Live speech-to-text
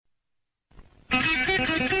Hey,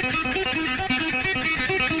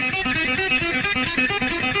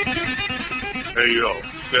 yo,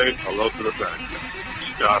 say hello to the fans.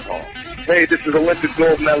 Scott Hall. Hey, this is Olympic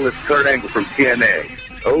gold medalist Kurt Angle from TNA.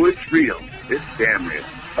 Oh, it's real. It's damn real.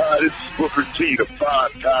 This is Booker T, the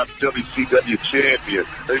 5-time WCW champion,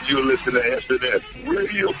 and you listen to SNS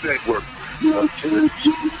Radio Network.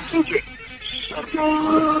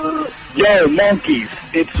 Yo, monkeys,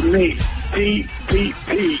 it's me,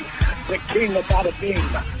 PPP, the king of bada bing,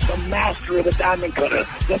 the master of the diamond cutter,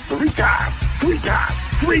 the three-time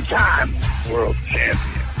world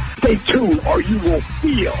champion. Stay tuned or you will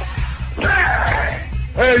feel.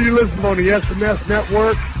 Hey, you listen on the SNS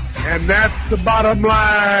Network, and that's the bottom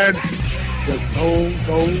line. The Stone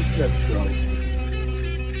Cold Central.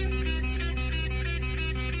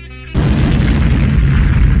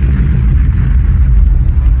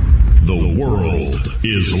 The world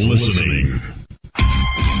is listening.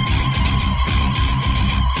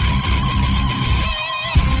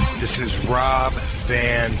 This is Rob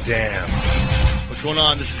Van Dam. What's going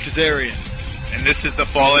on? This is Kazarian. And this is the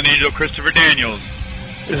Fallen Angel, Christopher Daniels.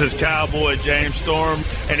 This is Cowboy James Storm,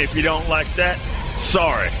 and if you don't like that,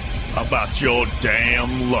 sorry about your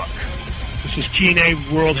damn luck. This is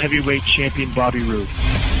TNA World Heavyweight Champion Bobby Roode.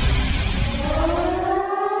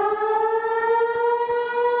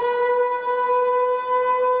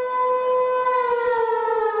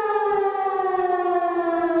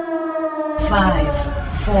 Five,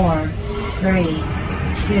 4, 3,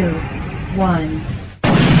 2, 1.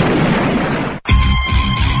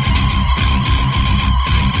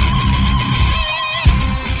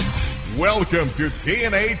 Welcome to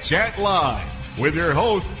TNA Chat Live with your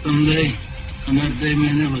host, someday, and that day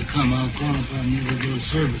may never come, I'll call upon you to do a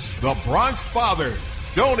service. The BronxFather,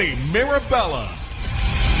 Tony Mirabella.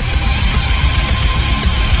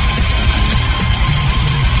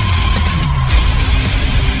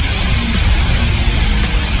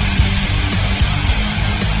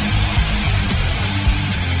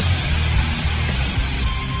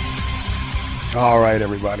 All right,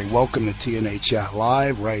 everybody. Welcome to TNA Chat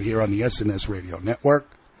Live right here on the SNS Radio Network.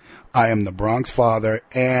 I am the BronxFather,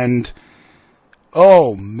 and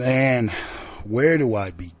oh man, where do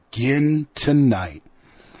I begin tonight?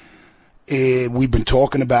 We've been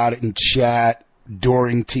talking about it in chat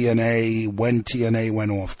during TNA, when TNA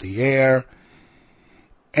went off the air,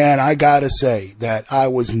 and I gotta say that I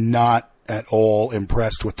was not at all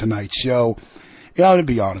impressed with tonight's show. I'm gonna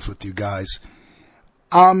be honest with you guys.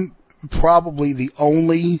 I'm probably the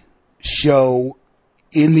only show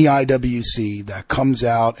in the IWC that comes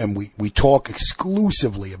out and we talk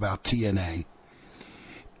exclusively about TNA.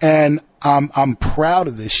 And I'm proud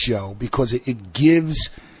of this show because it gives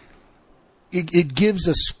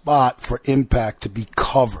a spot for Impact to be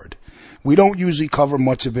covered. We don't usually cover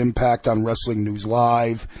much of Impact on Wrestling News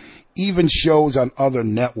Live, even shows on other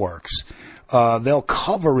networks. They'll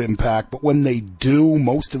cover Impact, but when they do,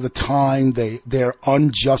 most of the time they're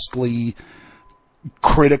unjustly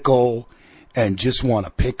critical and just want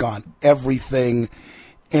to pick on everything.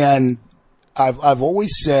 And I've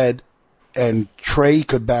always said, and Trey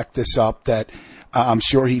could back this up, that I'm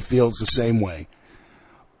sure he feels the same way.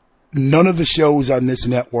 None of the shows on this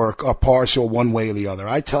network are partial one way or the other.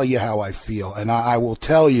 I tell you how I feel, and I will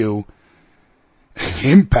tell you,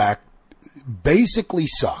 Impact basically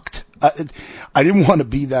sucked. I didn't want to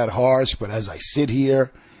be that harsh, but as I sit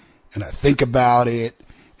here and I think about it,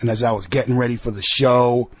 and as I was getting ready for the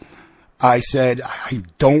show, I said, I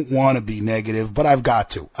don't want to be negative, but I've got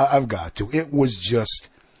to. It was just,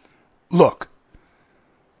 look,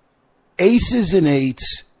 Aces and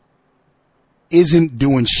Eights isn't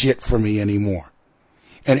doing shit for me anymore.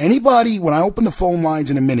 And anybody, when I open the phone lines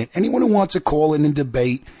in a minute, anyone who wants to call in and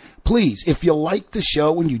debate, please, if you like the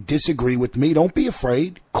show and you disagree with me, don't be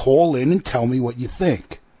afraid. Call in and tell me what you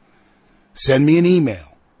think. Send me an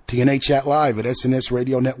email,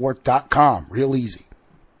 tnachatlive@snsradionetwork.com. Real easy.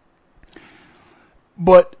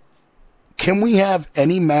 But can we have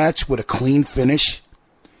any match with a clean finish?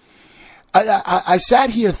 I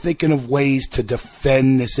sat here thinking of ways to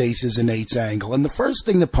defend this Aces and Eights angle, and the first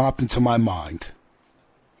thing that popped into my mind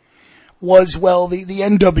was, well, the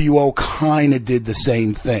NWO kind of did the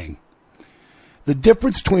same thing. The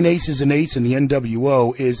difference between Aces and Eights and the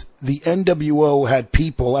NWO is the NWO had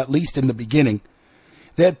people, at least in the beginning,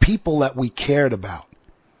 they had people that we cared about.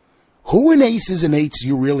 Who in Aces and Eights do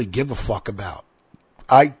you really give a fuck about?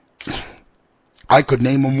 I could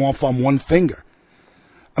name them off on one finger.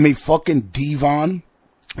 I mean, fucking Devon.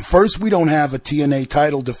 First, we don't have a TNA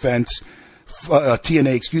title defense,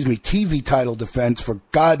 TV title defense for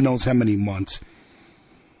God knows how many months.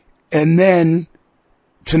 And then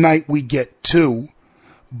tonight we get two.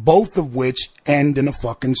 both of which end in a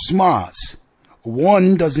fucking schmoz.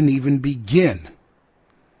 One doesn't even begin.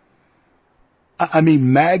 I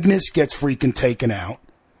mean, Magnus gets freaking taken out.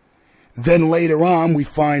 Then later on, we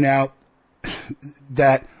find out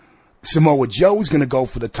that Samoa Joe's going to go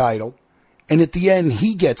for the title. And at the end,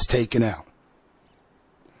 he gets taken out.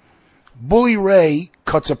 Bully Ray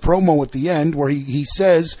cuts a promo at the end where he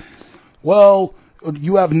says, well,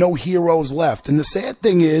 you have no heroes left. And the sad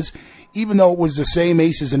thing is, even though it was the same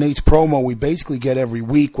Aces and Eights promo we basically get every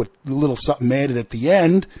week with a little something added at the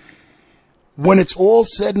end, when it's all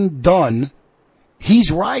said and done,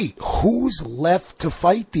 he's right. Who's left to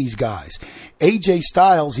fight these guys? AJ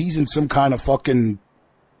Styles, he's in some kind of fucking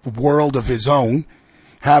world of his own,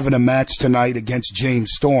 having a match tonight against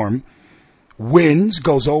James Storm. Wins,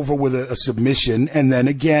 goes over with a submission, and then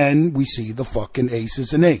again, we see the fucking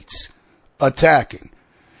Aces and Eights attacking.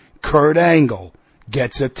 Kurt Angle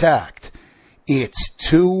gets attacked. It's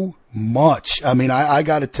too much. I mean, I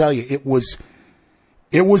gotta tell you, it was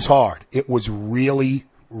hard. It was really,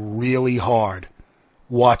 really hard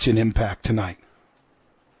watching Impact tonight.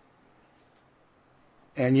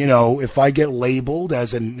 And, you know, if I get labeled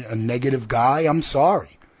as a negative guy, I'm sorry.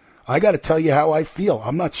 I got to tell you how I feel.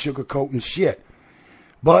 I'm not sugarcoating shit.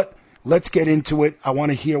 But let's get into it. I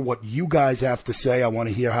want to hear what you guys have to say. I want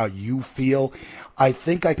to hear how you feel. I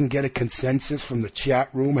think I can get a consensus from the chat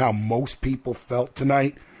room how most people felt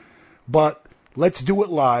tonight. But let's do it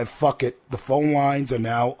live. Fuck it. The phone lines are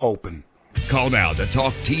now open. Call now to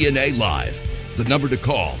talk TNA live. The number to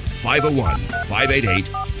call,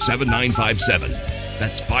 501-588-7957.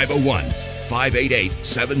 That's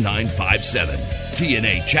 501-588-7957.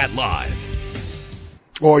 TNA Chat Live.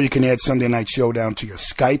 Or you can add Sunday Night Showdown to your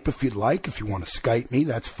Skype if you'd like. If you want to Skype me,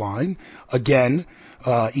 that's fine. Again,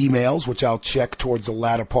 emails, which I'll check towards the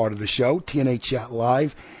latter part of the show, TNA Chat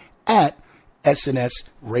Live at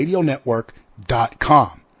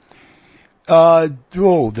SNSRadioNetwork.com.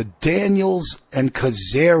 The Daniels and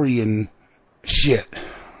Kazarian shit.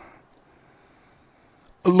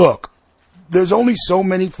 Look, there's only so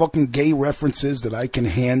many fucking gay references that I can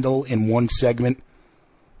handle in one segment.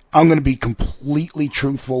 I'm going to be completely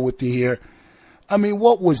truthful with you here. I mean,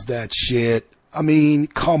 what was that shit? I mean,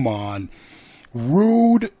 come on.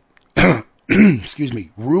 Rude, excuse me,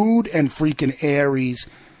 Rude and freaking Aries.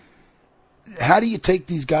 How do you take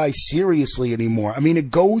these guys seriously anymore? I mean,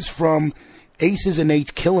 it goes from Aces and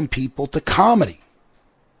Eights killing people to comedy.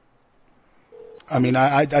 I mean,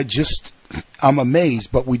 I'm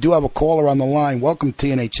amazed, but we do have a caller on the line. Welcome to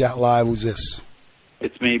TNA Chat Live. Who's this?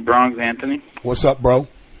 It's me, Bronx Anthony. What's up, bro?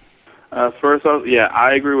 First off, yeah,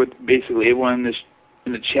 I agree with basically everyone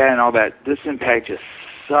in the chat and all that. This Impact just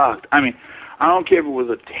sucked. I mean, I don't care if it was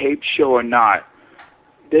a tape show or not.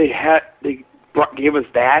 They gave us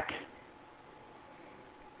that.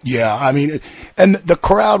 Yeah, I mean, and the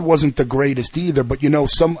crowd wasn't the greatest either, but you know,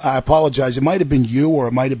 I apologize, it might have been you or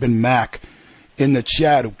it might have been Mac in the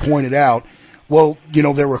chat who pointed out, well, you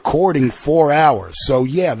know, they're recording 4 hours. So,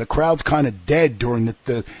 yeah, the crowd's kind of dead during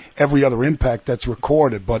the every other Impact that's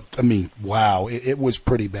recorded. But, I mean, wow, it was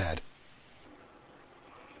pretty bad.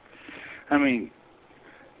 I mean,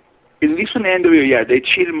 at least in the NWO, yeah, they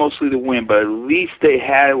cheated mostly to win, but at least they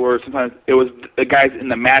had where sometimes it was the guys in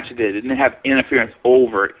the match that did. It didn't have interference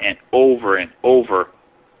over and over and over.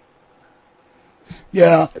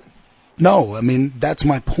 Yeah. No, I mean, that's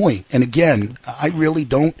my point. And again, I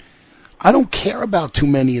don't care about too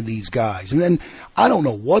many of these guys. And then I don't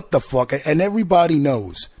know what the fuck, and everybody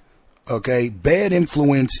knows, okay, Bad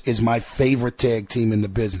Influence is my favorite tag team in the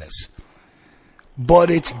business.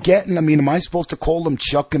 But it's getting, I mean, am I supposed to call them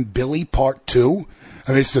Chuck and Billy Part 2?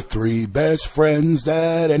 I mean, it's the three best friends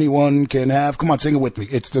that anyone can have. Come on, sing it with me.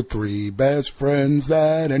 It's the three best friends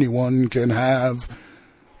that anyone can have.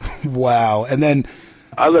 Wow. And then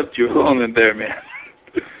I left you alone in there, man.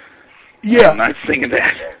 Yeah. I'm not singing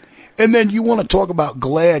that. And then you want to talk about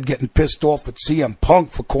Glad getting pissed off at CM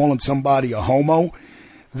Punk for calling somebody a homo?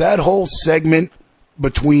 That whole segment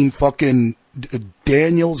between fucking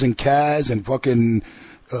Daniels and Kaz and fucking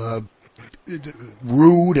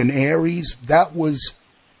Rude and Aries, that was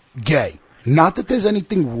gay. Not that there's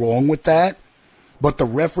anything wrong with that, but the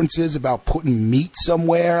references about putting meat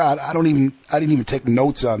somewhere, I didn't even take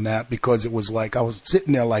notes on that because it was like I was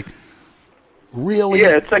sitting there like, really?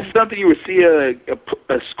 Yeah, it's like something you would see at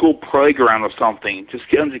a school playground or something, just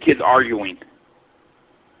getting the kids arguing.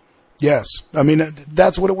 Yes. I mean,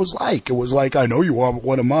 that's what it was like. It was like, I know you are, but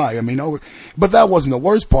what am I? I mean, but that wasn't the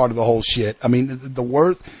worst part of the whole shit. I mean, the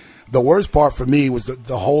worst part for me was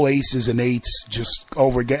the whole Aces and Eights just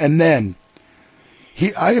over again. And then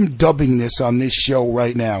I am dubbing this on this show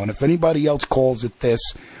right now, and if anybody else calls it this,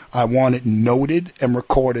 I want it noted and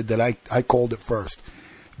recorded that I called it first.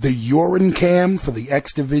 The urine cam for the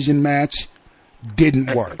X Division match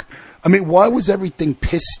didn't work. I mean, why was everything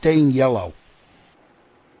piss-stained yellow?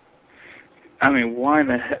 I mean, why in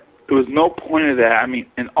the heck? There was no point of that. I mean,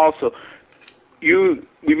 and also,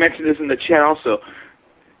 we mentioned this in the chat also.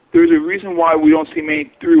 There's a reason why we don't see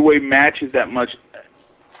many three-way matches that much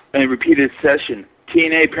in a repeated session.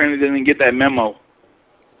 TNA apparently didn't get that memo.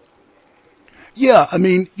 Yeah, I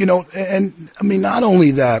mean, and I mean, not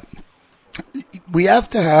only that, we have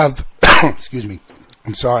to have, excuse me,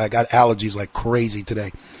 I'm sorry, I got allergies like crazy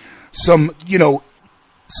today. Some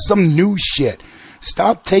new shit.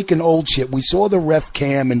 Stop taking old shit. We saw the ref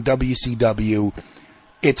cam in WCW.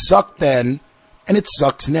 It sucked then, and it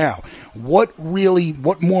sucks now. What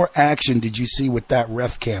more action did you see with that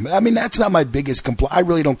ref cam? I mean, that's not my biggest complaint. I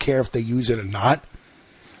really don't care if they use it or not.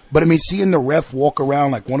 But I mean, seeing the ref walk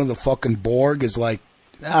around like one of the fucking Borg is like,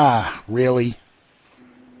 really?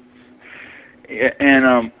 Yeah,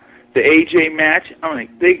 and the AJ match, I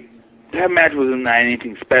mean, that match wasn't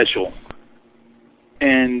anything special.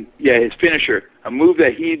 And yeah, his finisher, a move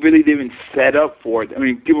that he really didn't set up for it. I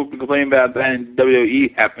mean, people have been complaining about that in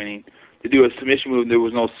WWE happening. To do a submission move, there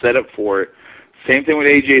was no setup for it. Same thing with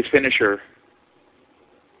AJ's finisher.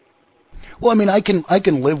 Well, I mean, I can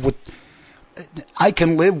live with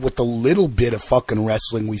the little bit of fucking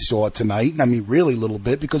wrestling we saw tonight. I mean, really little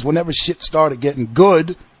bit, because whenever shit started getting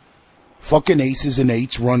good, fucking Aces and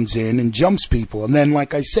Eights runs in and jumps people. And then,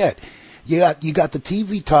 like I said, you got the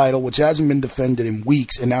TV title, which hasn't been defended in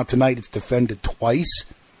weeks, and now tonight it's defended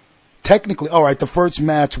twice. Technically, all right, the first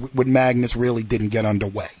match with Magnus really didn't get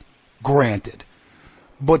underway. Granted.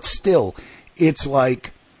 But still, it's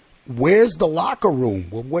like, where's the locker room?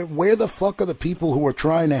 Where the fuck are the people who are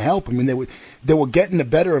trying to help? I mean, they were getting the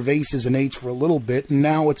better of Aces and Eights for a little bit, and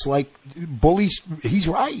now it's like, Bully's, he's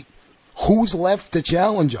right. Who's left to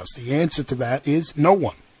challenge us? The answer to that is no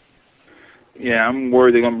one. Yeah, I'm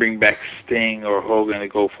worried they're going to bring back Sting or Hogan to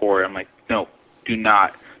go for it. I'm like, no, do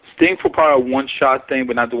not. Sting for probably a one-shot thing,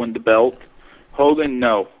 but not to win the belt. Hogan,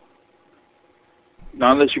 no.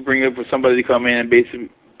 Not unless you bring it for somebody to come in and basically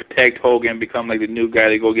protect Hogan and become like the new guy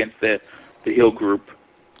to go against the heel group.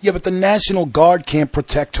 Yeah, but the National Guard can't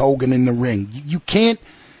protect Hogan in the ring. You can't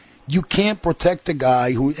protect a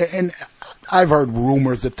guy who, and I've heard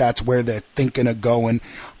rumors that that's where they're thinking of going.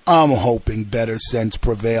 I'm hoping better sense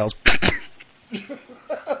prevails.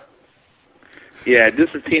 Yeah, this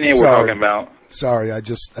is TNA we're talking about. Sorry, I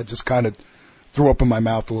just kind of threw up in my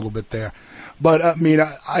mouth a little bit there. But, I mean,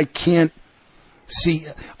 I can't see...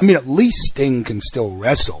 I mean, at least Sting can still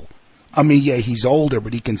wrestle. I mean, yeah, he's older,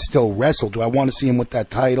 but he can still wrestle. Do I want to see him with that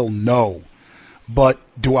title? No. But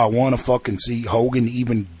do I want to fucking see Hogan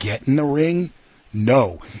even get in the ring?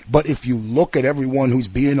 No. But if you look at everyone who's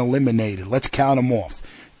being eliminated, let's count them off.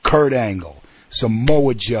 Kurt Angle,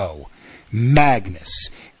 Samoa Joe, Magnus.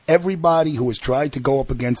 Everybody who has tried to go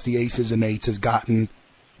up against the Aces and Eights has gotten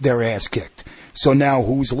their ass kicked. So now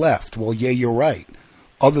who's left? Well, yeah, you're right.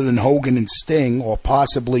 Other than Hogan and Sting, or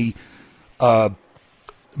possibly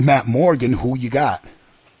Matt Morgan, who you got?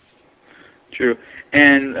 True.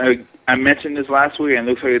 And I mentioned this last week, and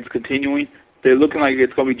it looks like it's continuing. They're looking like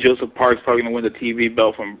it's going to be Joseph Parks probably going to win the TV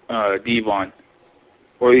belt from Devon,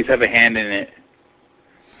 or at least have a hand in it,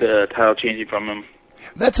 the title changing from him.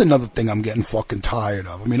 That's another thing I'm getting fucking tired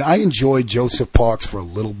of. I mean, I enjoyed Joseph Parks for a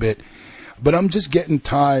little bit, but I'm just getting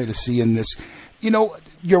tired of seeing this. You know,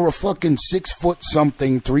 you're a fucking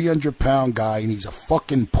 6-foot-something, 300-pound guy, and he's a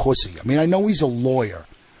fucking pussy. I mean, I know he's a lawyer,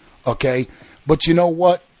 okay? But you know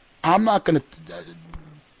what? I'm not gonna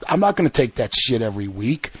take that shit every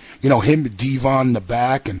week. You know, him, Devon in the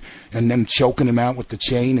back, and them choking him out with the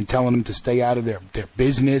chain and telling him to stay out of their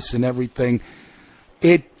business and everything.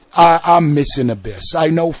 I'm missing Abyss. I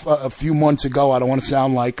know a few months ago, I don't want to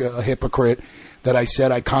sound like a hypocrite, that I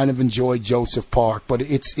said I kind of enjoyed Joseph Park, but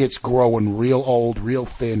it's growing real old, real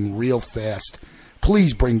thin, real fast.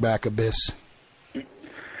 Please bring back Abyss.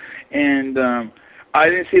 And I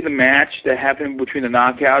didn't see the match that happened between the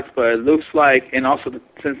knockouts, but it looks like, and also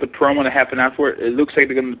since the promo that happened afterward, it looks like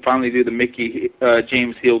they're going to finally do the Mickey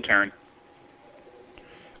James heel turn.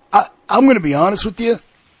 I'm going to be honest with you.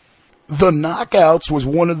 The knockouts was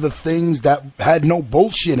one of the things that had no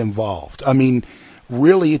bullshit involved. I mean,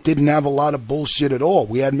 really, it didn't have a lot of bullshit at all.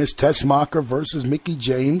 We had Miss Tessmacher versus Mickey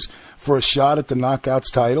James for a shot at the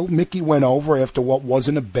knockouts title. Mickey went over after what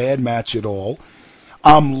wasn't a bad match at all.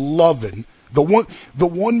 I'm loving the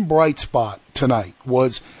one bright spot tonight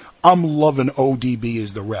was I'm loving ODB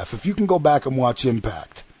as the ref. If you can go back and watch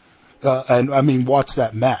Impact, and I mean, watch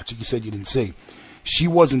that match. You said you didn't see. She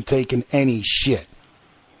wasn't taking any shit.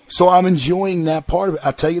 So I'm enjoying that part of it.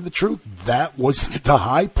 I'll tell you the truth. That was the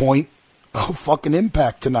high point of fucking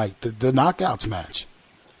Impact tonight, the Knockouts match.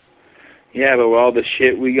 Yeah, but with all the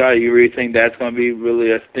shit we got, you really think that's going to be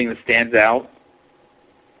really a thing that stands out?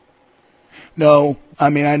 No, I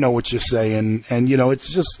mean, I know what you're saying, and you know,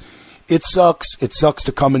 it's just, it sucks. It sucks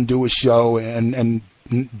to come and do a show and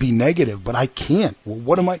be negative, but I can't.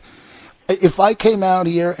 What am I? If I came out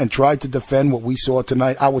here and tried to defend what we saw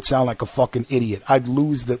tonight, I would sound like a fucking idiot. I'd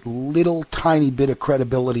lose that little tiny bit of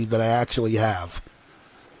credibility that I actually have.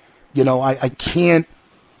 You know, I can't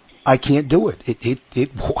do it.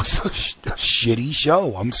 It was a shitty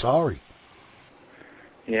show. I'm sorry.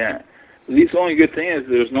 Yeah. At least the only good thing is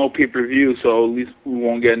there's no pay-per-view, so at least we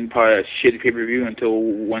won't get probably a shitty pay-per-view until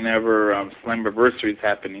whenever Slammiversary is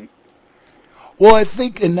happening. Well, I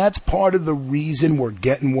think, and that's part of the reason we're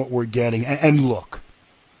getting what we're getting. And look,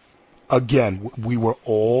 again, we were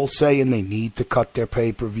all saying they need to cut their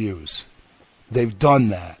pay-per-views. They've done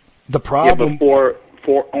that. The problem... Yeah,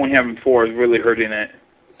 but only having 4 is really hurting it.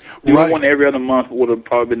 Doing one every other month would have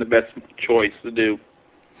probably been the best choice to do.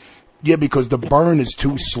 Yeah, because the burn is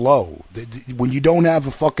too slow. When you don't have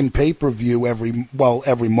a fucking pay-per-view every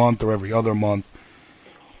month or every other month,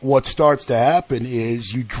 what starts to happen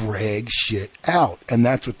is you drag shit out, and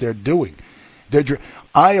that's what they're doing.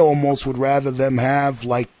 I almost would rather them have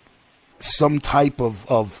like some type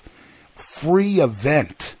of free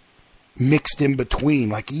event mixed in between,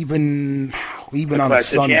 like even on a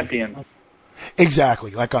Sunday. Champion.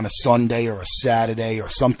 Exactly, like on a Sunday or a Saturday or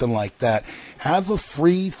something like that. Have a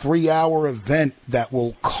free 3-hour event that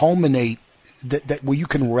will culminate, that where you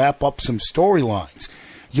can wrap up some storylines.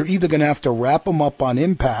 You're either going to have to wrap them up on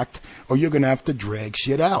Impact or you're going to have to drag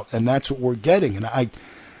shit out. And that's what we're getting. And I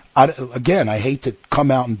hate to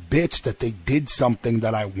come out and bitch that they did something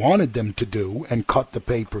that I wanted them to do and cut the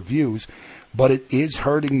pay-per-views, but it is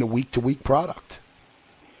hurting the week-to-week product.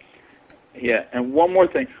 Yeah, and one more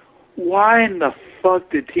thing. Why in the fuck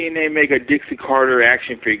did TNA make a Dixie Carter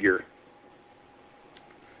action figure?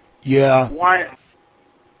 Yeah. Why?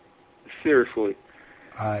 Seriously.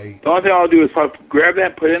 The only thing I'll do is probably grab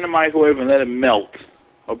that, put it in the microwave, and let it melt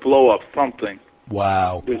or blow up something.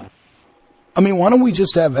 Wow. I mean, why don't we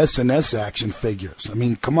just have SNS action figures? I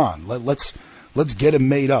mean, come on, let's get them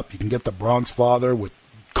made up. You can get the BronxFather with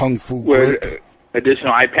Kung Fu grip.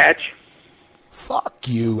 Additional eye patch. Fuck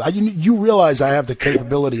you. You realize I have the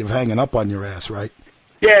capability of hanging up on your ass, right?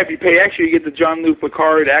 Yeah, if you pay extra, you get the John Luke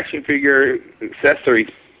Picard action figure accessory.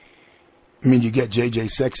 I mean, you get JJ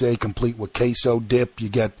Sexay complete with queso dip. You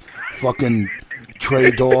get fucking Trey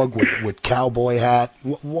Dog with cowboy hat.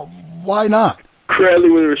 Why not? Cradley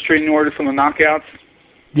with a restraining order from the Knockouts.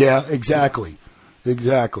 Yeah, exactly.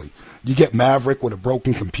 You get Maverick with a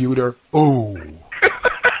broken computer. Ooh.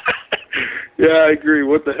 Yeah, I agree.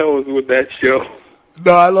 What the hell was with that show?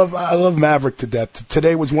 No, I love Maverick to death.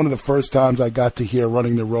 Today was one of the first times I got to hear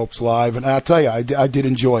Running the Ropes live, and I'll tell you, I did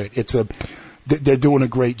enjoy it. They're doing a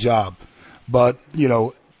great job, but you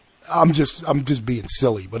know, I'm just being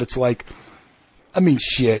silly. But it's like, I mean,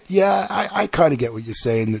 shit. Yeah, I kind of get what you're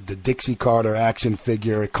saying. The Dixie Carter action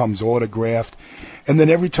figure, it comes autographed. And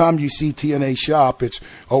then every time you see TNA shop, it's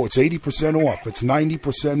 80% off. It's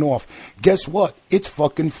 90% off. Guess what? It's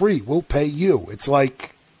fucking free. We'll pay you. It's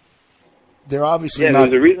like, they're obviously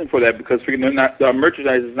not. There's a reason for that, because the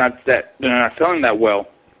merchandise is not that, they're not selling that well.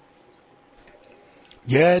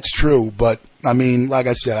 Yeah, it's true. But, I mean, like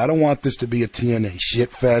I said, I don't want this to be a TNA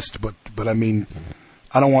shit fest, but I mean,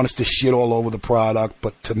 I don't want us to shit all over the product,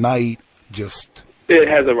 but tonight, just... It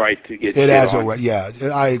has a right to get. It has a right. Yeah,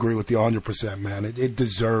 I agree with you 100%, man. It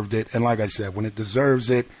deserved it, and like I said, when it deserves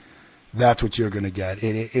it, that's what you're going to get.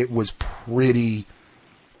 It was pretty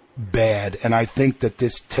bad, and I think that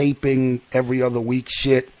this taping every other week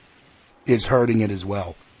shit is hurting it as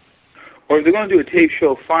well. Or if they're going to do a tape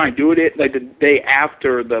show, fine. Do it like the day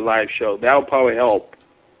after the live show. That will probably help.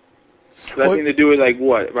 I think they do it like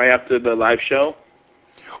what, right after the live show.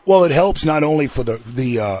 Well, it helps not only for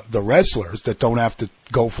the wrestlers that don't have to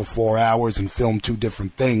go for 4 hours and film 2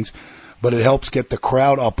 different things, but it helps get the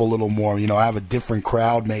crowd up a little more. You know, have a different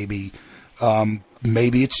crowd maybe.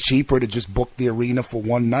 Maybe it's cheaper to just book the arena for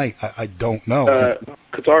one night. I don't know.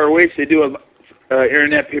 Because ROH, they do a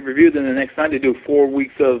internet pay-per-view, then the next night they do 4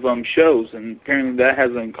 weeks of shows, and apparently that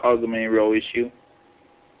hasn't caused them any real issue.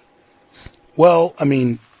 Well, I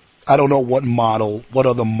mean, I don't know what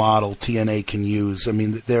other model TNA can use. I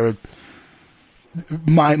mean,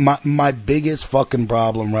 my biggest fucking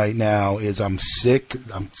problem right now is I'm sick.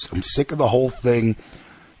 I'm sick of the whole thing.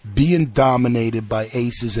 being dominated by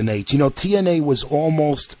Aces and Eights. You know, TNA was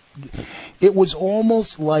almost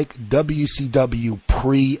like WCW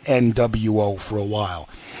pre-NWO for a while.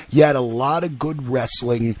 You had a lot of good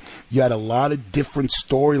wrestling. You had a lot of different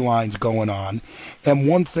storylines going on. And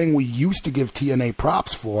one thing we used to give TNA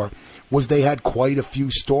props for was they had quite a few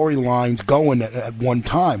storylines going at one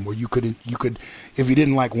time, where you could, if you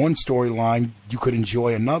didn't like one storyline, you could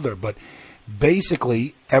enjoy another. But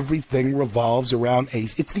basically, everything revolves around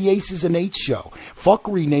Ace. It's the Aces and Eights show. Fuck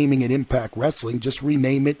renaming it Impact Wrestling. Just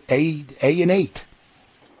rename it A and 8.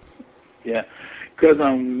 Yeah. Because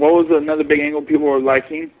what was another big angle people were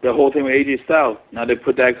liking? The whole thing with AJ Styles. Now they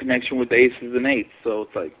put that connection with the Aces and Eights. So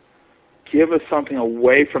it's like, give us something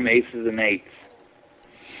away from Aces and Eights,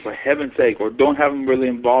 for heaven's sake. Or don't have them really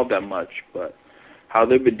involved that much. But how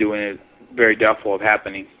they've been doing it, very doubtful of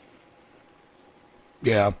happening.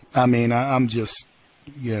 Yeah, I mean, I'm just,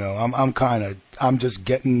 you know, I'm just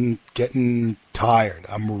getting tired.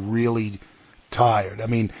 I'm really tired. I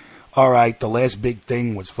mean, all right, the last big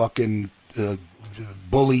thing was fucking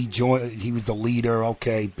Bully joined. He was the leader.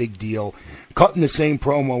 Okay, big deal. Cutting the same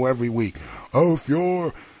promo every week. Oh, if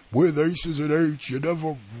you're with Aces and Eights, you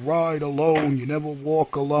never ride alone. You never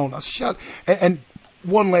walk alone. Shut. And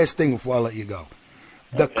one last thing before I let you go.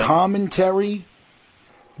 The commentary,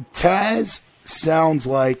 Taz sounds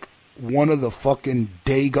like one of the fucking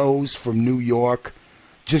Dagos from New York.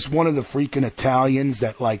 Just one of the freaking Italians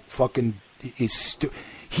that like fucking is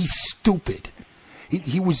he's stupid.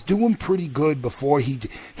 He was doing pretty good before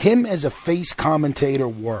him as a face commentator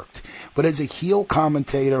worked. But as a heel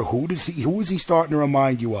commentator, who is he starting to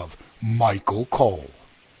remind you of? Michael Cole.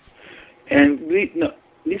 And at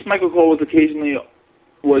least Michael Cole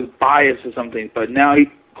was biased or something, but now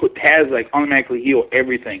Taz like automatically heel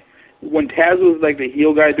everything. When Taz was like the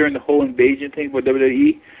heel guy during the whole invasion thing for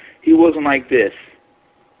WWE, he wasn't like this.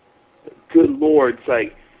 Good Lord, it's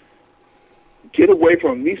like, get away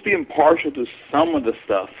from him. At least be impartial to some of the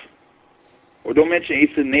stuff. Or don't mention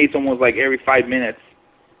Aces and Eights almost like every 5 minutes.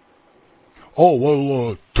 Oh,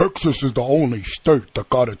 well, Texas is the only state that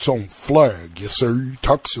got its own flag, you see.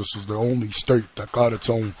 Texas is the only state that got its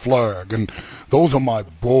own flag. And those are my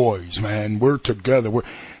boys, man. We're together.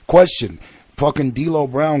 Question, fucking D'Lo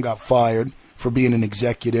Brown got fired for being an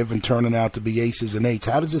executive and turning out to be Aces and Eights.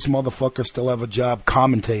 How does this motherfucker still have a job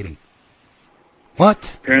commentating?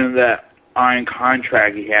 What? Apparently that iron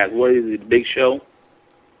contract he has. What is it, Big Show?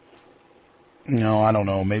 No, I don't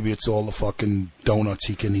know. Maybe it's all the fucking donuts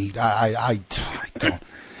he can eat. I don't.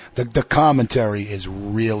 The commentary is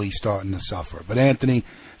really starting to suffer. But Anthony,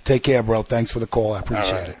 take care, bro. Thanks for the call. I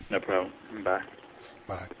appreciate it. No problem. Bye.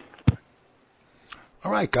 Bye.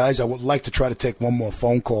 All right, guys. I would like to try to take one more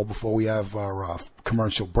phone call before we have our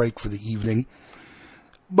commercial break for the evening.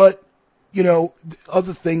 But, you know,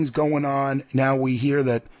 other things going on. Now we hear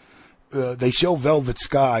that they show Velvet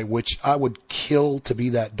Sky, which I would kill to be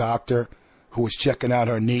that doctor who was checking out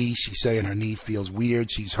her knee. She's saying her knee feels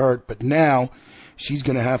weird. She's hurt. But now she's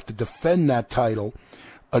going to have to defend that title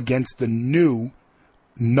against the new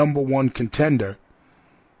 #1 contender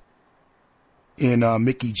in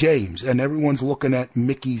Mickie James. And everyone's looking at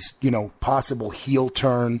Mickey's, you know, possible heel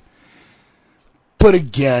turn. But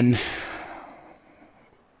again,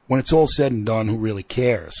 when it's all said and done, who really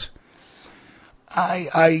cares?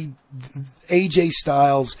 AJ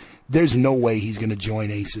Styles, there's no way he's going to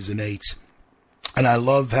join Aces and Eights. And I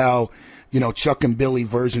love how, you know, Chuck and Billy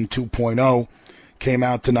version 2.0 came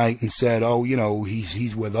out tonight and said, oh, you know,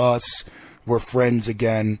 he's with us. We're friends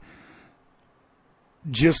again.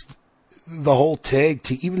 Just the whole tag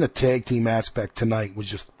team, even the tag team aspect tonight was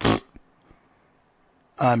just,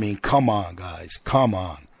 I mean, come on, guys. Come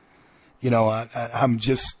on. You know, I'm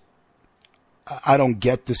just, I don't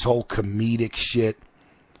get this whole comedic shit.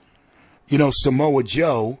 You know, Samoa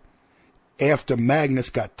Joe, after Magnus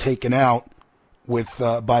got taken out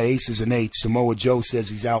by Aces and Eights, Samoa Joe says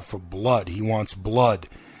he's out for blood. He wants blood.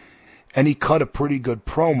 And he cut a pretty good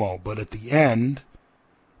promo, but at the end,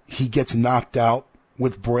 he gets knocked out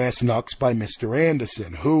with brass knucks by Mr.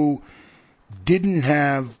 Anderson, who didn't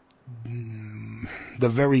have the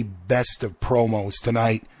very best of promos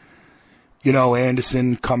tonight. You know,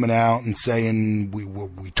 Anderson coming out and saying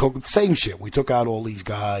we took same shit. We took out all these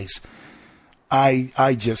guys. I'm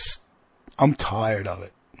tired of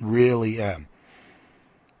it. Really am.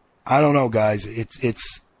 I don't know, guys.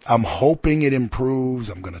 I'm hoping it improves.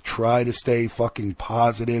 I'm going to try to stay fucking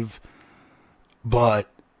positive. But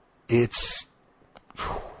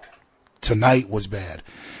tonight was bad.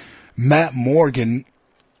 Matt Morgan,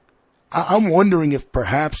 I'm wondering if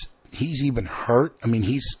perhaps he's even hurt. I mean,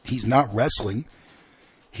 he's not wrestling.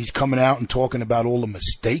 He's coming out and talking about all the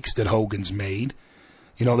mistakes that Hogan's made.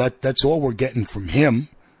 You know, that's all we're getting from him.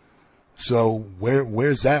 So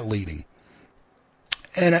where's that leading?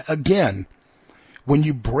 And again, when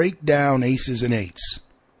you break down aces and eights,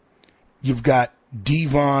 you've got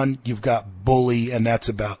Devon, you've got Bully, and that's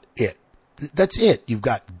about it. That's it. You've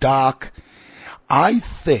got Doc. I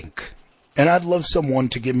think, and I'd love someone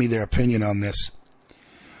to give me their opinion on this,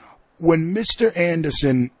 when Mr.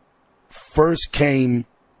 Anderson first came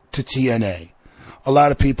to TNA, a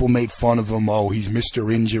lot of people made fun of him. Oh, he's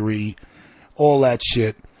Mr. Injury, all that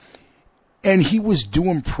shit. And he was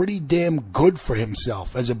doing pretty damn good for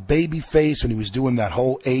himself as a babyface when he was doing that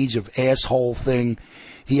whole Age of Asshole thing.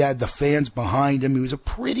 He had the fans behind him. He was a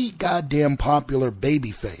pretty goddamn popular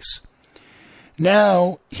babyface.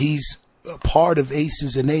 Now he's a part of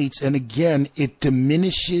Aces and Eights, and again, it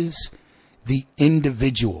diminishes the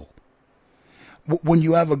individual. When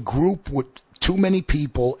you have a group with too many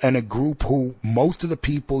people and a group who most of the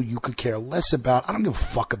people you could care less about, I don't give a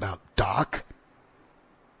fuck about Doc.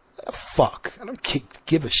 Fuck. I don't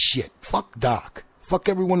give a shit. Fuck Doc. Fuck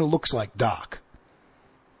everyone who looks like Doc.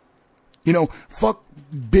 You know, fuck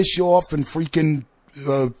Bischoff and freaking,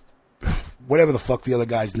 whatever the fuck the other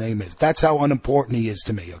guy's name is. That's how unimportant he is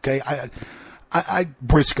to me, okay? I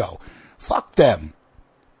Briscoe. Fuck them.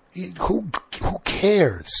 Who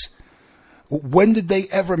cares? When did they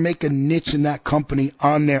ever make a niche in that company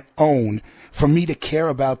on their own for me to care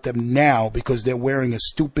about them now because they're wearing a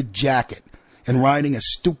stupid jacket and riding a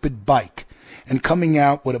stupid bike and coming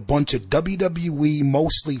out with a bunch of WWE,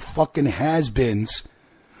 mostly fucking has-beens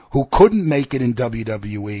who couldn't make it in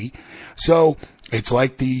WWE. So it's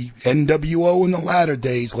like the NWO in the latter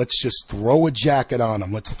days. Let's just throw a jacket on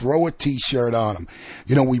them. Let's throw a T-shirt on them.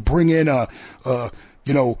 You know, we bring in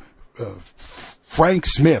Frank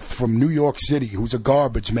Smith from New York City, who's a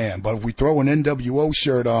garbage man. But if we throw an NWO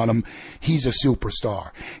shirt on him, he's a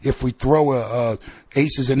superstar. If we throw a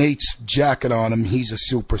Aces and Eights jacket on him, he's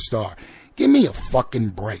a superstar. Give me a fucking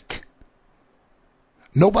break.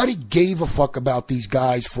 Nobody gave a fuck about these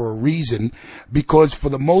guys for a reason, because for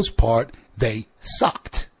the most part, they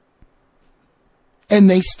sucked. And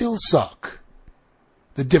they still suck.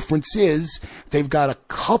 The difference is they've got a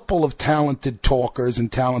couple of talented talkers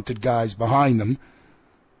and talented guys behind them.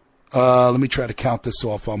 Let me try to count this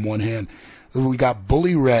off on one hand. We got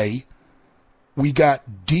Bully Ray. We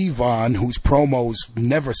got Devon, whose promos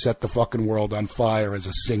never set the fucking world on fire as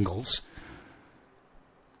a singles.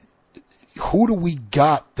 Who do we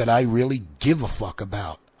got that I really give a fuck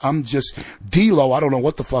about? I'm just... D'Lo, I don't know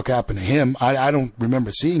what the fuck happened to him. I don't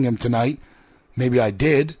remember seeing him tonight. Maybe I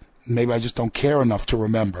did. Maybe I just don't care enough to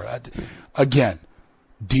remember. Again,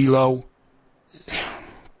 D'Lo,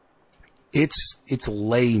 it's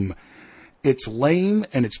lame. It's lame,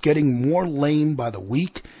 and it's getting more lame by the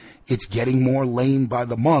week. It's getting more lame by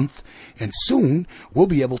the month, and soon we'll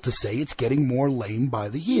be able to say it's getting more lame by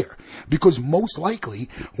the year, because most likely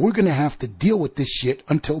we're going to have to deal with this shit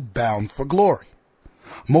until Bound for Glory.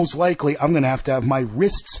 Most likely I'm going to have my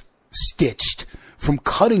wrists stitched from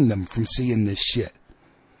cutting them from seeing this shit.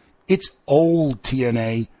 It's old,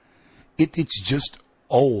 TNA. It's just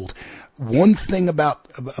old. One thing about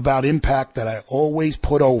Impact that I always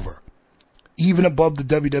put over, even above the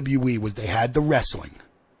WWE, was they had the wrestling.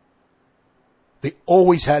 They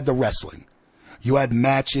always had the wrestling. You had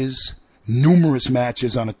matches, numerous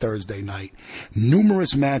matches on a Thursday night,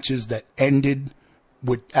 numerous matches that ended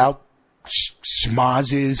without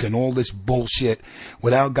schmazes and all this bullshit,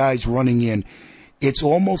 without guys running in. It's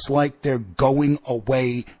almost like they're going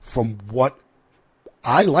away from what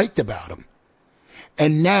I liked about them.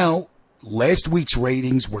 And now, last week's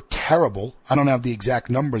ratings were terrible. I don't have the exact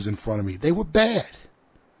numbers in front of me. They were bad.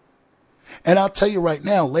 And I'll tell you right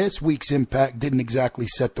now, last week's Impact didn't exactly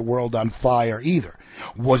set the world on fire either.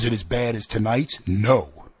 Was it as bad as tonight's?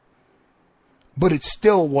 No. But it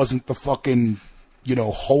still wasn't the fucking,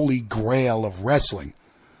 holy grail of wrestling.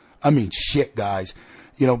 I mean, shit, guys.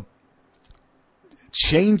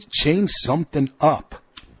 Change something up.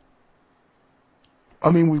 I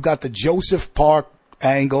mean, we've got the Joseph Park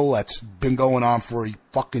angle that's been going on for a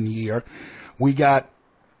fucking year. We got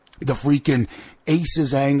the freaking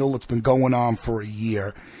Aces angle that's been going on for a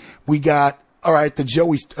year. We got, all right, the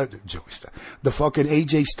the fucking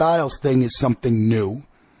AJ Styles thing is something new.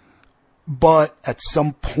 But at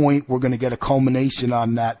some point, we're going to get a culmination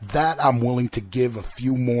on that. That I'm willing to give a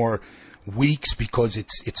few more weeks because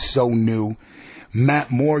it's so new.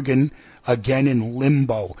 Matt Morgan, again in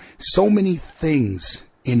limbo. So many things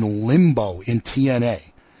in limbo in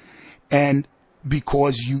TNA. And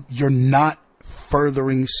because you're not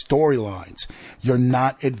furthering storylines. You're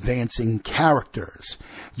not advancing characters.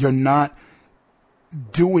 You're not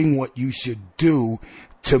doing what you should do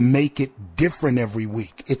to make it different every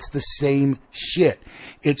week. It's the same shit.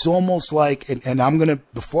 It's almost like, and I'm going to,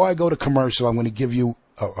 before I go to commercial, I'm going to give you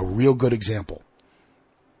a real good example.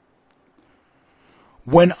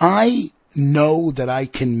 When I know that I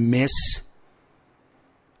can miss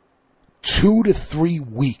 2 to 3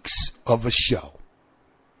 weeks of a show,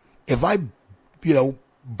 if I,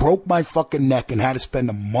 broke my fucking neck and had to spend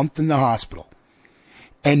a month in the hospital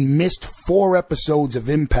and missed 4 episodes of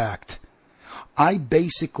Impact, I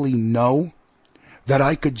basically know that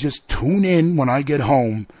I could just tune in when I get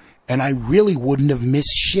home and I really wouldn't have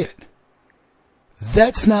missed shit.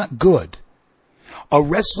 That's not good. A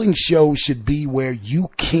wrestling show should be where you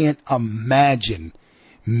can't imagine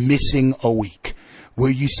missing a week,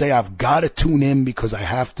 where you say, I've got to tune in because I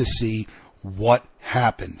have to see what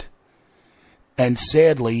happened. And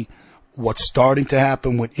sadly, what's starting to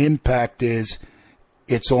happen with Impact is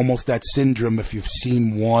it's almost that syndrome. If you've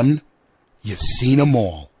seen one, you've seen them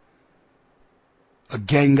all.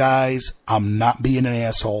 Again, guys, I'm not being an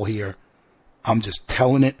asshole here. I'm just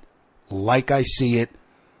telling it like I see it.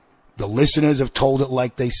 The listeners have told it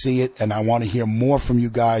like they see it, and I want to hear more from you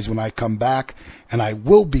guys when I come back. And I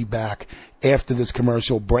will be back after this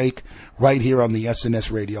commercial break right here on the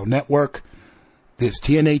SNS Radio Network. This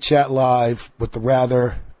TNA Chat Live with the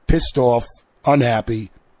rather pissed off,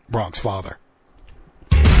 unhappy BronxFather.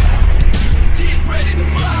 Get ready to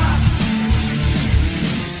fly.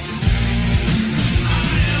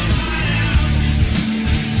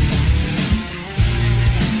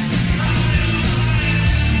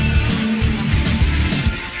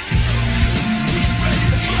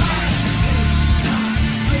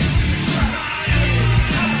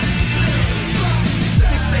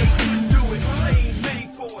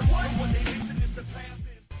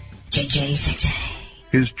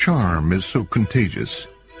 His charm is so contagious,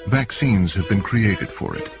 vaccines have been created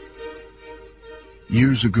for it.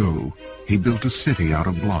 Years ago, he built a city out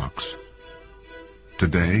of blocks.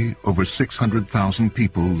 Today, over 600,000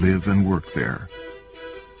 people live and work there.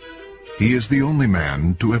 He is the only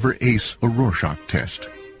man to ever ace a Rorschach test.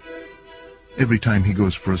 Every time he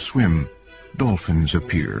goes for a swim, dolphins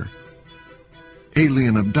appear.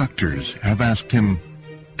 Alien abductors have asked him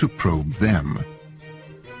to probe them.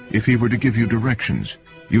 If he were to give you directions,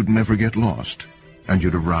 you'd never get lost, and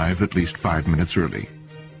you'd arrive at least 5 minutes early.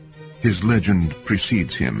 His legend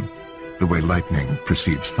precedes him, the way lightning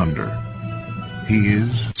precedes thunder. He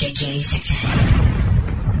is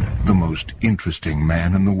the most interesting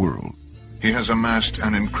man in the world. He has amassed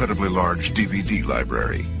an incredibly large DVD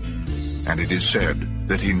library, and it is said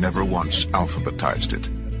that he never once alphabetized it.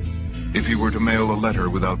 If he were to mail a letter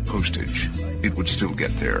without postage, it would still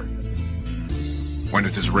get there. When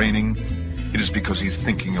it is raining, it is because he's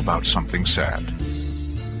thinking about something sad.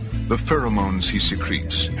 The pheromones he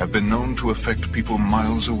secretes have been known to affect people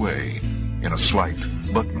miles away in a slight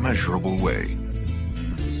but measurable way.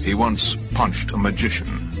 He once punched a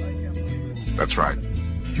magician. That's right,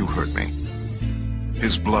 you heard me.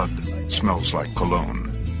 His blood smells like cologne.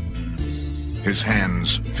 His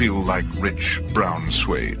hands feel like rich brown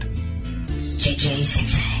suede.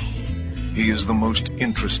 He is the most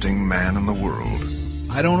interesting man in the world.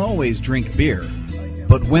 I don't always drink beer,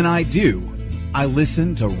 but when I do, I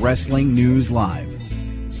listen to Wrestling News Live.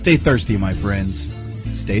 Stay thirsty, my friends.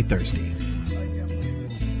 Stay thirsty.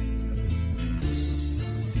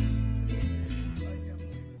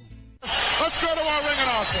 Let's go to our ring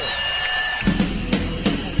announcer.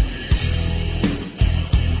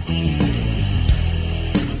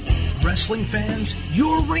 Wrestling fans,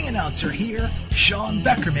 your ring announcer here, Sean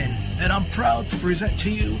Beckerman, and I'm proud to present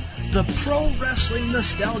to you the Pro Wrestling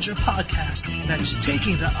Nostalgia Podcast that's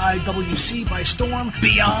taking the IWC by storm,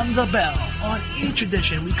 Beyond the Bell. On each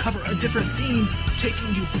edition, we cover a different theme,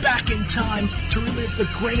 taking you back in time to relive the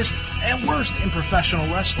greatest and worst in professional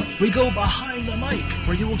wrestling. We go behind the mic,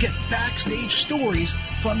 where you will get backstage stories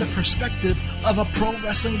from the perspective of a pro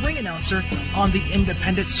wrestling ring announcer on the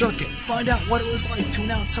independent circuit. Find out what it was like to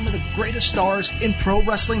announce some of the greatest stars in pro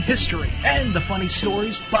wrestling history, and the funny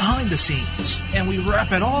stories behind the scenes. And we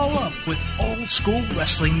wrap it all up with old school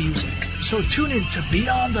wrestling music. So tune in to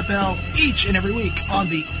Beyond the Bell each and every week on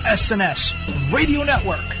the SNS Radio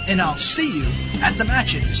Network, and I'll see you at the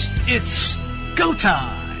matches. It's go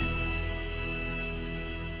time!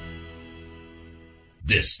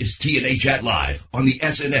 This is TNA Chat Live on the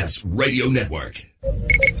SNS Radio Network.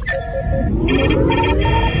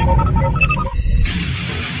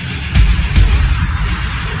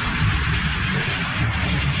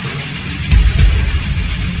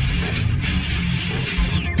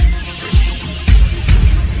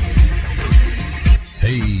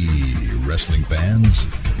 wrestling fans.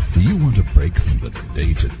 Do you want to break from the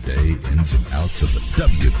day-to-day ins and outs of the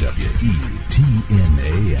WWE,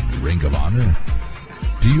 TNA, and Ring of Honor?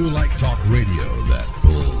 Do you like talk radio that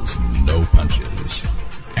pulls no punches?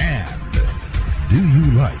 And do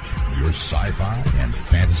you like your sci-fi and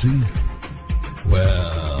fantasy?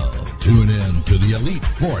 Well, tune in to the Elite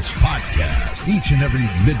Force podcast each and every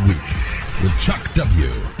midweek with Chuck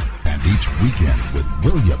W. and each weekend with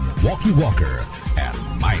William Walkie Walker and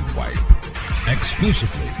Mindwipe.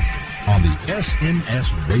 Exclusively on the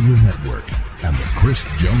SNS Radio Network and the Chris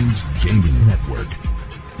Jones Gaming Network.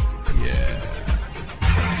 Yeah.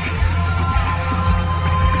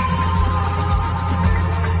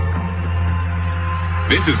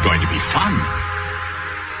 This is going to be fun.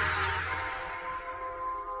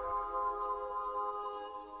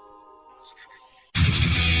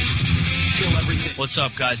 What's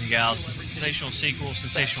up, guys and gals? Sensational Sequel,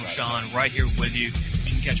 Sensational Sean, right here with you.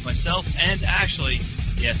 You can catch myself and Ashley,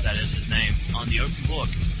 yes, that is his name, on the Open Book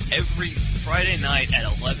every Friday night at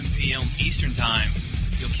 11 p.m. Eastern Time.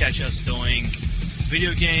 You'll catch us doing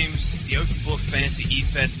video games, the Open Book, Fantasy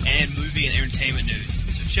E-Fest, and movie and entertainment news.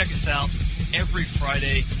 So check us out every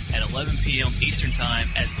Friday at 11 p.m. Eastern Time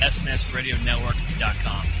at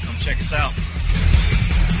snsradionetwork.com. Come check us out.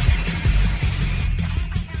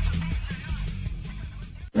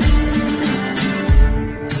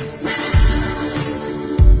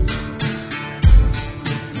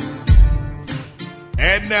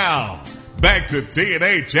 And now, back to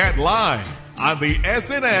TNA Chat Live on the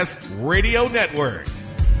SNS Radio Network.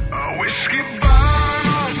 A whiskey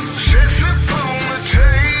bottle sits upon the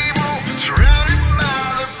table, surrounded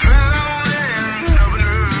by the pounding of a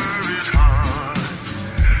nervous heart.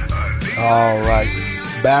 All right,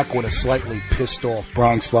 back with a slightly pissed off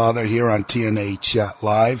BronxFather here on TNA Chat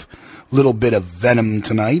Live. Little bit of venom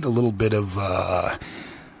tonight, a little bit of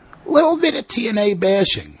TNA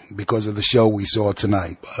bashing because of the show we saw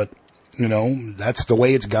tonight. But, you know, that's the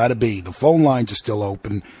way it's got to be. The phone lines are still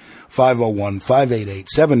open,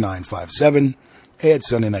 501-588-7957. Add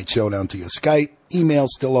Sunday Night Showdown to your Skype. Email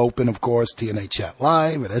still open, of course, TNA Chat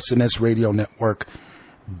Live at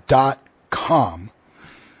snsradionetwork.com.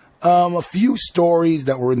 A few stories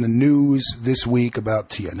that were in the news this week about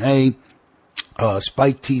TNA.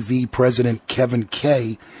 Spike TV President Kevin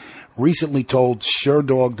Kay recently told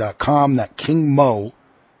SureDog.com that King Mo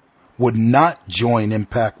would not join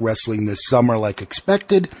Impact Wrestling this summer like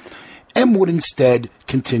expected and would instead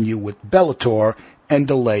continue with Bellator and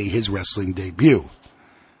delay his wrestling debut.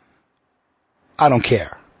 I don't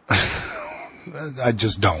care. I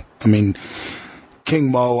just don't. I mean,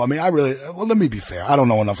 King Mo, let me be fair. I don't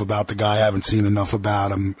know enough about the guy. I haven't seen enough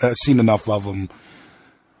about him, seen enough of him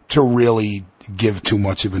to really give too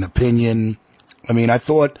much of an opinion. I mean, I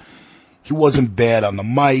thought he wasn't bad on the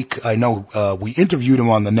mic. I know we interviewed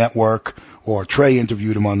him on the network, or Trey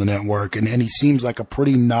interviewed him on the network, and he seems like a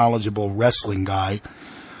pretty knowledgeable wrestling guy.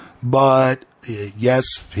 But, yes,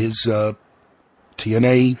 his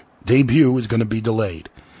TNA debut is going to be delayed.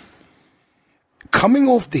 Coming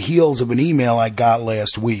off the heels of an email I got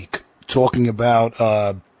last week talking about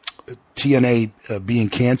TNA being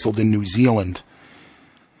canceled in New Zealand,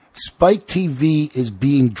 Spike TV is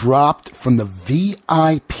being dropped from the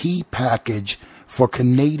VIP package for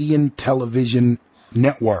Canadian television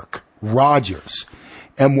network, Rogers,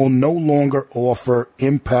 and will no longer offer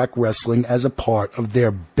Impact Wrestling as a part of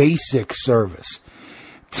their basic service.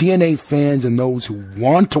 TNA fans and those who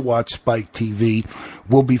want to watch Spike TV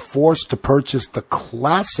will be forced to purchase the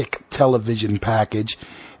classic television package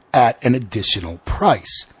at an additional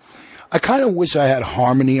price. I kind of wish I had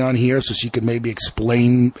Harmony on here so she could maybe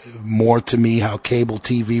explain more to me how cable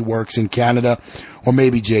TV works in Canada. Or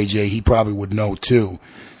maybe JJ, he probably would know too.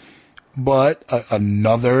 But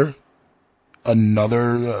another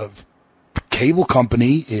cable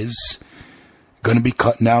company is going to be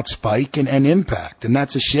cutting out Spike and Impact. And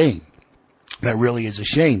that's a shame. That really is a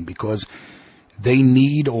shame because they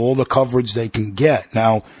need all the coverage they can get.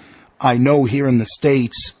 Now, I know here in the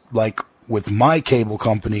States, like with my cable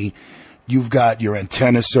company, you've got your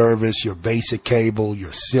antenna service, your basic cable,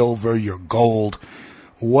 your silver, your gold.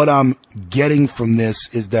 What I'm getting from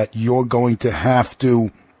this is that you're going to have to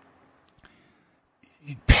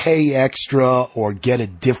pay extra or get a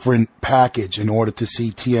different package in order to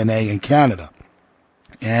see TNA in Canada.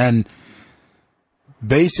 And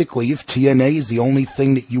basically, if TNA is the only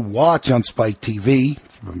thing that you watch on Spike TV,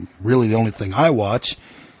 really the only thing I watch,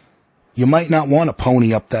 you might not want to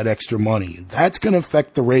pony up that extra money. That's going to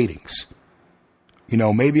affect the ratings. You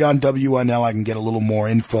know, maybe on WNL I can get a little more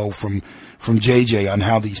info from JJ on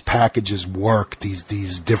how these packages work,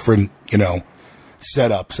 these different,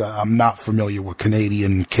 setups. I'm not familiar with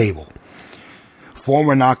Canadian cable.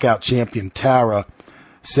 Former knockout champion Tara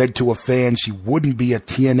said to a fan she wouldn't be at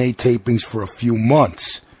TNA tapings for a few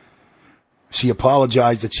months. She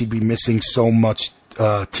apologized that she'd be missing so much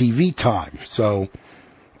TV time. So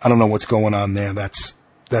I don't know what's going on there.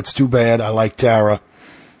 That's too bad. I like Tara.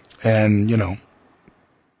 And, you know,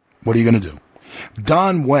 what are you going to do?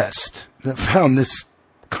 Don West, I found this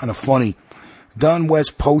kind of funny. Don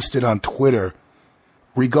West posted on Twitter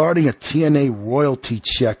regarding a TNA royalty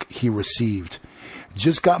check he received.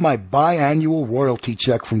 Just got my biannual royalty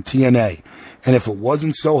check from TNA, and if it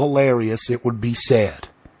wasn't so hilarious, it would be sad.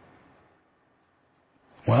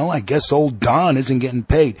 Well, I guess old Don isn't getting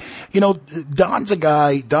paid. You know, Don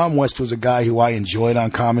West was a guy who I enjoyed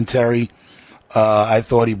on commentary. I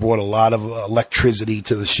thought he brought a lot of electricity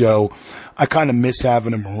to the show. I kind of miss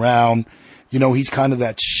having him around. You know, he's kind of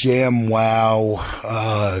that sham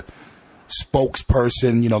wow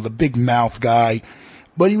spokesperson, you know, the big mouth guy.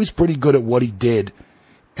 But he was pretty good at what he did.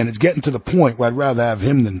 And it's getting to the point where I'd rather have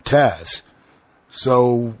him than Taz.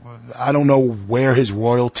 So I don't know where his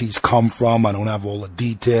royalties come from. I don't have all the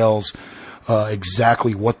details,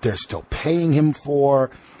 exactly what they're still paying him for.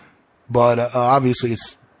 But obviously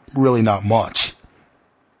it's really not much.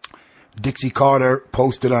 Dixie Carter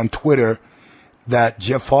posted on Twitter that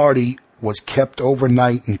Jeff Hardy was kept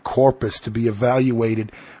overnight in Corpus to be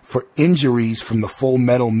evaluated for injuries from the Full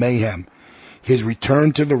Metal Mayhem. His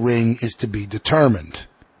return to the ring is to be determined.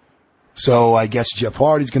 So I guess Jeff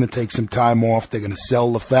Hardy's going to take some time off. They're going to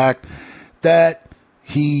sell the fact that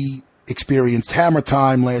he experienced hammer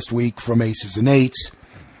time last week from Aces and Eights.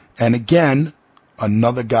 And again,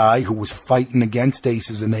 another guy who was fighting against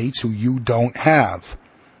Aces and Eights who you don't have.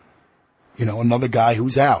 You know, another guy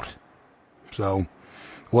who's out. So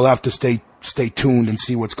we'll have to stay tuned and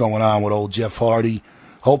see what's going on with old Jeff Hardy.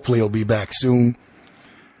 Hopefully he'll be back soon.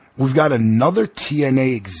 We've got another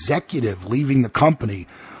TNA executive leaving the company.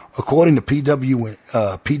 According to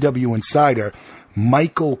PW Insider,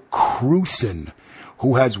 Michael Cruson,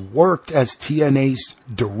 who has worked as TNA's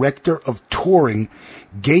director of touring,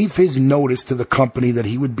 gave his notice to the company that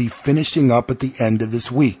he would be finishing up at the end of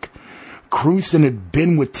this week. Cruson had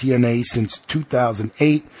been with TNA since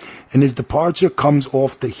 2008, and his departure comes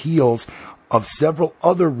off the heels of several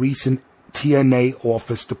other recent TNA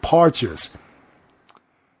office departures.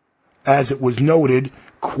 As it was noted,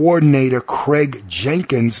 coordinator Craig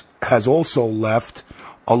Jenkins has also left,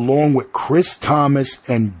 along with Chris Thomas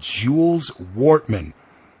and Jules Wortman.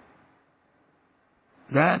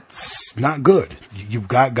 That's not good. You've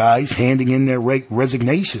got guys handing in their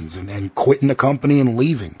resignations and quitting the company and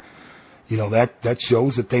leaving. You know, that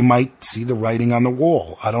shows that they might see the writing on the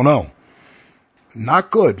wall. I don't know.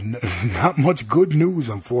 Not good. Not much good news,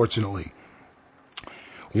 unfortunately.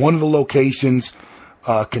 One of the locations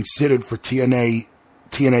considered for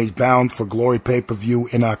TNA's Bound for Glory pay-per-view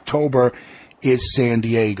in October is San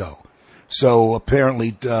Diego. So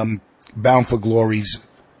apparently Bound for Glory's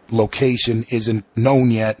location isn't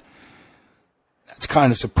known yet. That's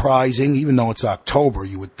kind of surprising. Even though it's October,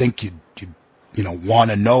 you would think you'd want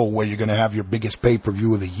to know where you're going to have your biggest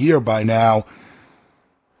pay-per-view of the year by now.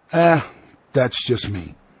 That's just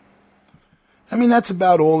me. I mean, that's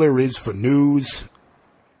about all there is for news.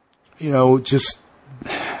 You know, just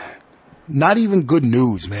not even good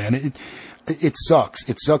news, man. It sucks.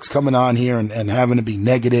 It sucks coming on here and having to be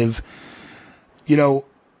negative. You know,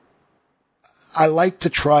 I like to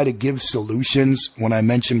try to give solutions when I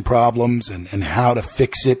mention problems and how to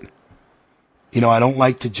fix it. You know, I don't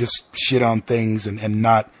like to just shit on things and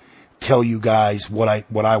not tell you guys what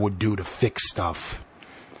I would do to fix stuff.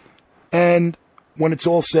 And when it's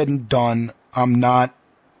all said and done, I'm not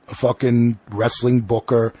a fucking wrestling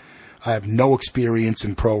booker. I have no experience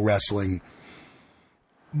in pro wrestling.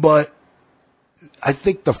 But I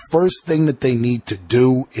think the first thing that they need to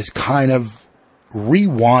do is kind of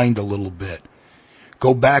rewind a little bit.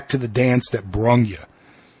 Go back to the dance that brung you.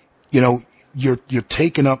 You know, you're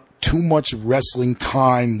taking up too much wrestling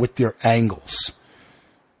time with your angles.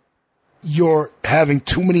 You're having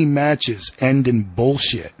too many matches end in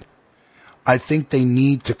bullshit. I think they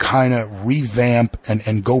need to kind of revamp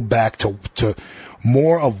and go back to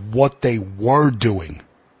more of what they were doing,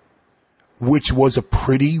 which was a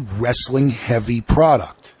pretty wrestling heavy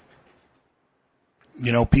product.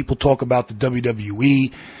 You know, people talk about the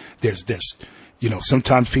WWE. There's you know,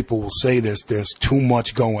 sometimes people will say there's too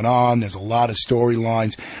much going on. There's a lot of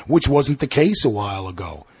storylines, which wasn't the case a while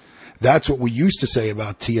ago. That's what we used to say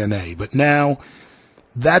about TNA. But now,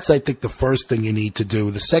 that's, I think, the first thing you need to do.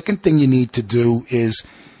 The second thing you need to do is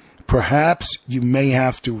perhaps you may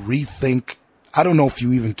have to rethink I don't know if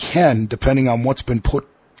you even can, depending on what's been put,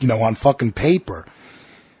 on fucking paper,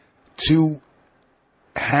 to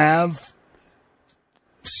have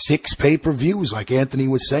 6 pay-per-views, like Anthony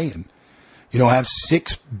was saying. Have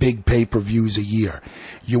 6 big pay-per-views a year.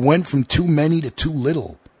 You went from too many to too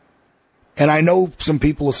little. And I know some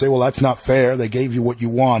people will say, well, that's not fair. They gave you what you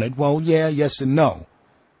wanted. Well, yeah, yes, and no.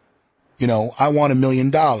 I want $1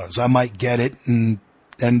 million. I might get it and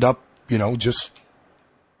end up, just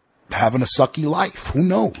having a sucky life. Who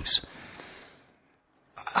knows?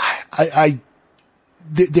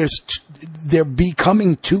 They're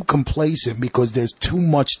becoming too complacent because there's too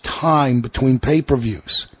much time between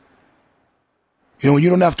pay-per-views. You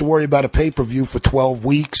don't have to worry about a pay-per-view for 12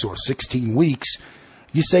 weeks or 16 weeks.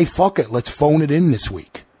 You say, fuck it, let's phone it in this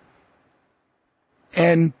week.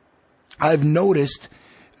 And I've noticed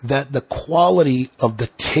that the quality of the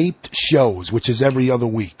taped shows, which is every other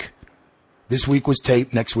week, this week was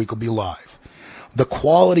taped, next week will be live. The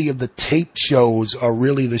quality of the taped shows are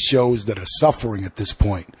really the shows that are suffering at this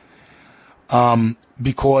point.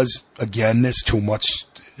 Because, again, there's too much.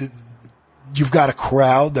 You've got a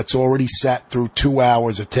crowd that's already sat through 2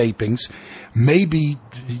 hours of tapings. Maybe,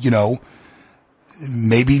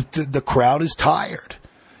 maybe the crowd is tired.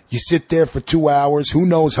 You sit there for 2 hours. Who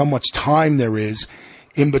knows how much time there is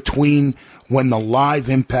in between when the live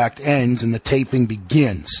Impact ends and the taping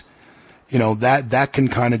begins. That can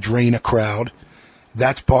kind of drain a crowd.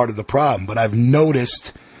 That's part of the problem. But I've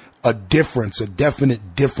noticed a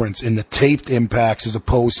definite difference in the taped Impacts as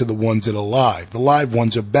opposed to the ones that are live. The live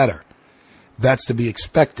ones are better. That's to be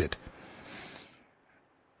expected.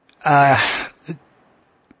 I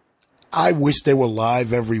wish they were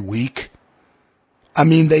live every week. I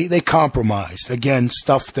mean, they compromised. Again,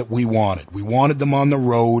 stuff that we wanted. We wanted them on the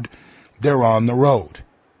road. They're on the road.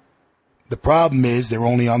 The problem is they're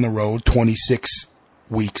only on the road 26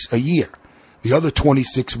 weeks a year. The other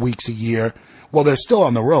 26 weeks a year, well, they're still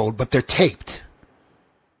on the road, but they're taped.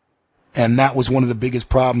 And that was one of the biggest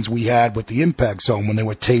problems we had with the Impact Zone when they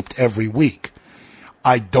were taped every week.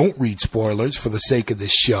 I don't read spoilers for the sake of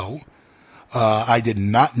this show. I did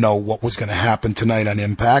not know what was going to happen tonight on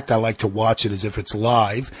Impact. I like to watch it as if it's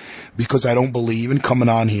live because I don't believe in coming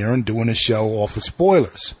on here and doing a show off of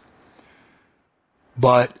spoilers.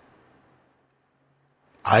 But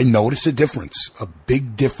I notice a difference, a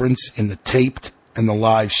big difference in the taped and the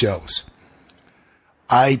live shows.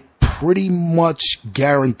 I pretty much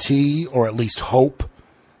guarantee, or at least hope,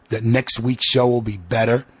 that next week's show will be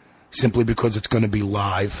better simply because it's going to be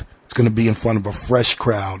live. It's going to be in front of a fresh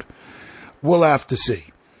crowd. We'll have to see.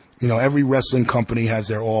 Every wrestling company has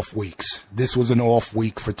their off weeks. This was an off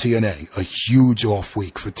week for TNA, a huge off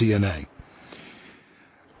week for TNA.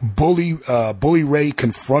 Bully Ray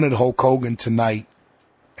confronted Hulk Hogan tonight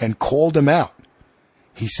and called him out.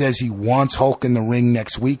 He says he wants Hulk in the ring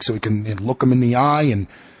next week so he can look him in the eye and,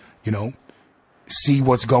 see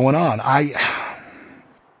what's going on.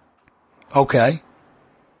 Okay.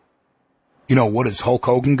 What is Hulk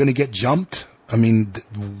Hogan going to get jumped? I mean,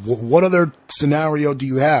 what other scenario do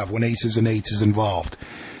you have when Aces and Eights is involved?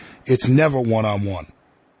 It's never one-on-one.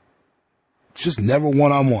 It's just never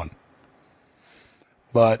one-on-one.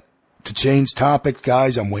 But to change topics,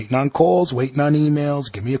 guys, I'm waiting on calls, waiting on emails.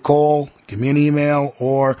 Give me a call, give me an email,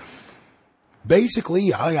 or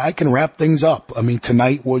basically I can wrap things up. I mean,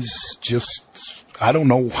 tonight was just, I don't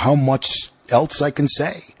know how much else I can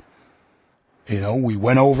say. We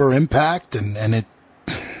went over Impact and it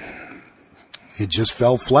just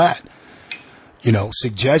fell flat.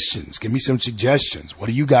 Suggestions. Give me some suggestions. What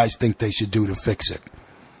do you guys think they should do to fix it?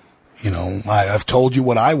 I've told you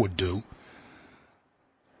what I would do.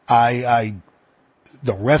 The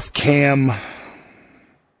ref cam,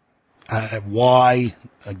 why,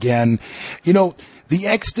 again, the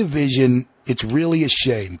X Division, it's really a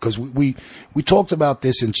shame because we talked about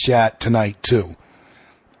this in chat tonight too,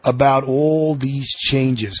 about all these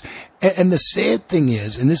changes. And the sad thing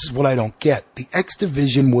is, and this is what I don't get, the X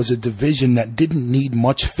Division was a division that didn't need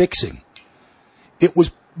much fixing. It was,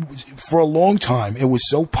 for a long time, it was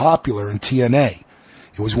so popular in TNA.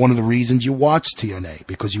 It was one of the reasons you watched TNA,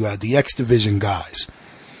 because you had the X Division guys.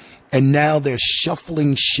 And now they're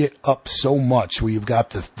shuffling shit up so much where you've got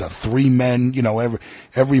the 3 men,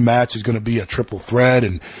 every match is going to be a triple threat.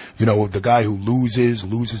 And, the guy who loses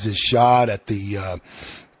his shot at the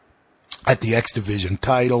X Division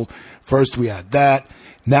title. First we had that.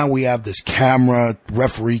 Now we have this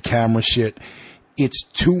referee camera shit. It's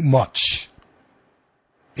too much.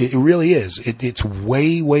 It really is. It's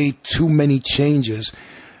way, way too many changes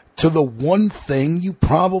to the one thing you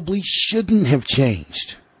probably shouldn't have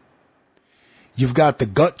changed. You've got the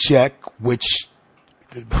gut check, which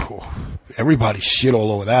everybody shit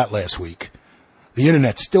all over that last week. The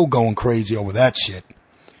internet's still going crazy over that shit.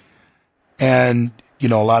 And, you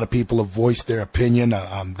know, a lot of people have voiced their opinion.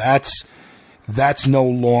 That's no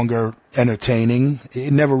longer entertaining.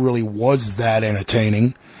 It never really was that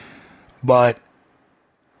entertaining, but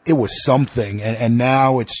it was something. And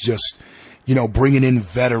now it's just, you know, bringing in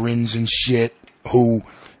veterans and shit who,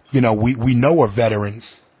 you know, we know are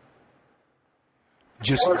veterans.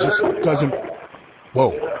 Just doesn't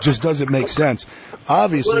make sense.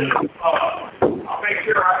 Obviously,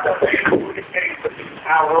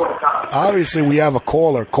 we have a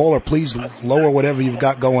caller. Caller, please lower whatever you've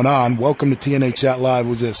got going on. Welcome to TNA Chat Live.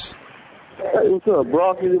 Who's this? Hey, what's up,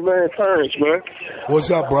 bro? This is man Terrence, man. What's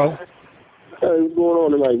up, bro? Hey, what's going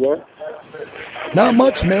on tonight, man? Not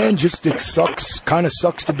much, man. Just it kind of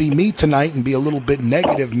sucks to be me tonight and be a little bit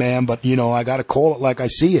negative, man. But, you know, I got to call it like I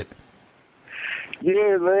see it.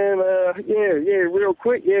 Yeah, man. Real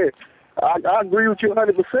quick, yeah. I agree with you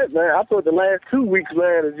 100%, man. I thought the last 2 weeks,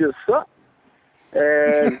 man, it just sucked.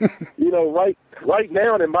 And, you know, right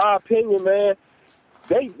now, in my opinion, man,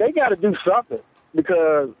 they got to do something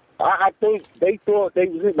because I think they thought they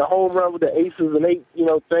was hitting a home run with the aces and eight, you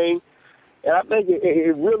know, thing. And I think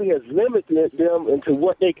it really has limited them into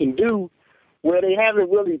what they can do where they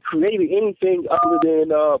haven't really created anything other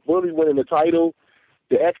than really winning the title.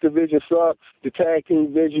 The X division sucks. The tag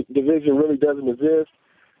team division really doesn't exist.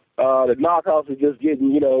 The knockouts are just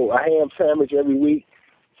getting, you know, a ham sandwich every week.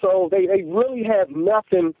 So they really have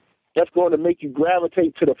nothing that's going to make you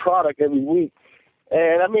gravitate to the product every week.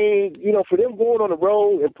 And, I mean, you know, for them going on the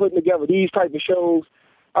road and putting together these type of shows,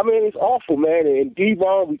 I mean, it's awful, man. And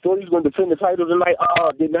Devon, we thought he was going to defend the title tonight.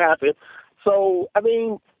 It didn't happen. So, I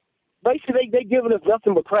mean, basically they giving us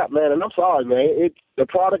nothing but crap, man. And I'm sorry, man. The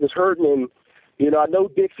product is hurting. And, you know, I know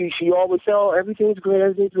Dixie, she always says, oh, everything's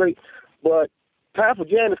great. But time for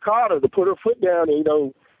Janice Carter to put her foot down and, you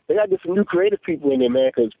know, they got to get some new creative people in there, man,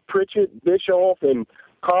 because Pritchard, Bischoff, and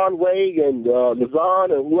Conway, and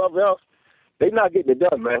Lazan, and whoever else, they're not getting it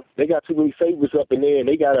done, man. They got too many favorites up in there, and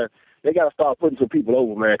they gotta start putting some people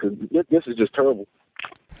over, man, because this is just terrible.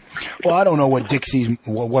 Well, I don't know what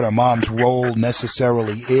what her mom's role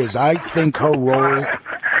necessarily is. I think her role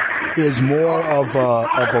is more of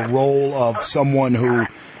a role of someone who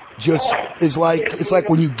just is like, it's like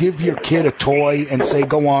when you give your kid a toy and say,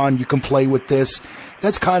 go on, you can play with this.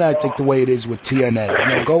 That's kind of, I think, the way it is with TNA. You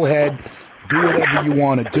know, go ahead, do whatever you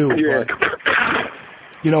want to do. But,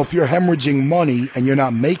 you know, if you're hemorrhaging money and you're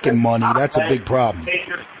not making money, that's a big problem.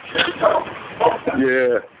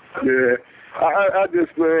 Yeah. I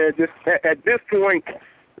just, man, at this point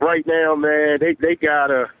right now, man, they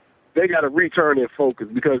gotta return their focus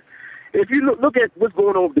because if you look at what's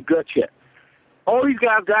going on with the gut check, all these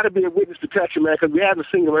guys got to be in witness protection, man, because we haven't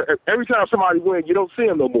seen them. Every time somebody wins, you don't see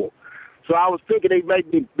them no more. So I was thinking they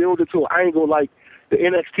might be building to an angle like the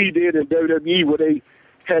NXT did in WWE where they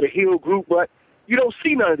had a heel group, but you don't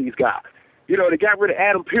see none of these guys. You know, they got rid of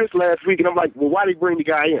Adam Pearce last week, and I'm like, well, why did they bring the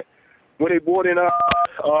guy in? When they brought in the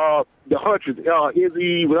Huntress,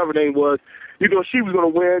 Izzy, whatever her name was, you know, she was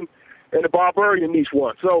going to win, and the Barbarian niche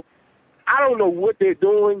won. So I don't know what they're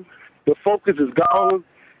doing. The focus is gone,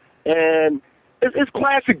 and it's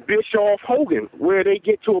classic Bischoff Hogan, where they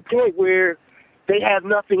get to a point where they have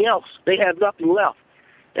nothing else. They have nothing left.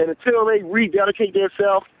 And until they rededicate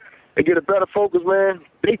themselves and get a better focus, man,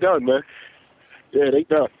 they done, man. Yeah, they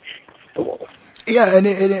done. Come on. Yeah, and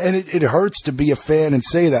it hurts to be a fan and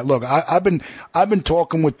say that. Look, I've been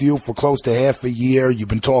talking with you for close to half a year. You've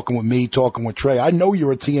been talking with me, talking with Trey. I know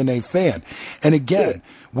you're a TNA fan. And again,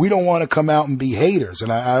 we don't want to come out and be haters.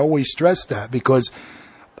 And I always stress that because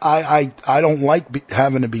I don't like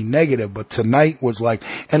having to be negative, but tonight was like,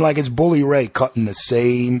 and like it's Bully Ray cutting the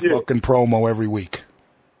same fucking promo every week.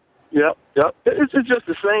 Yep. It's just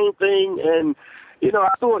the same thing, and, you know,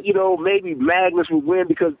 I thought, you know, maybe Magnus would win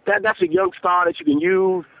because that's a young star that you can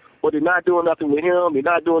use, but they're not doing nothing with him. They're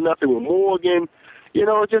not doing nothing with Morgan. You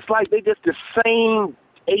know, it's just like they just the same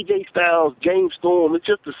AJ Styles, James Storm. It's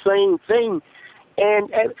just the same thing.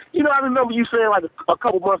 And you know, I remember you saying like a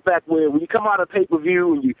couple months back where when you come out of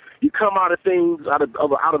pay-per-view and you come out of things, out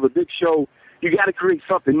of a big show, you got to create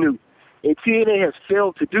something new. And TNA has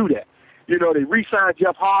failed to do that. You know, they re-signed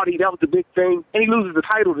Jeff Hardy. That was the big thing. And he loses the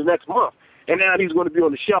title the next month. And now he's going to be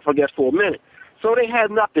on the shelf, I guess, for a minute. So they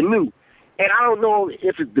have nothing new. And I don't know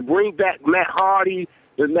if it's to bring back Matt Hardy,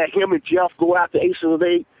 to let him and Jeff go after Ace of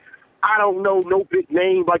Eight. I don't know no big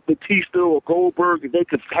name like Batista or Goldberg that they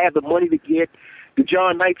could have the money to get. The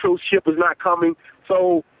John Nitro ship is not coming.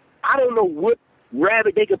 So I don't know what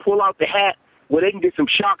rabbit they can pull out the hat where they can get some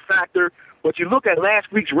shock factor. But you look at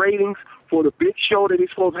last week's ratings for the big show that they're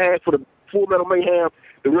supposed to have for the Full Metal Mayhem,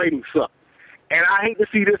 the ratings suck. And I hate to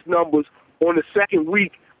see this numbers on the second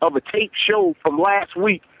week of a taped show from last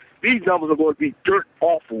week. These numbers are going to be dirt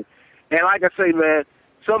awful. And like I say, man,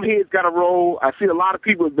 some heads got to roll. I see a lot of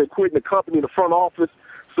people have been quitting the company in the front office.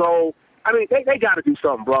 So, I mean, they got to do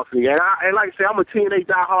something, Bruxy. And like I say, I'm a TNA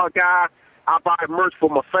diehard guy. I buy merch for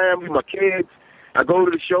my family, my kids. I go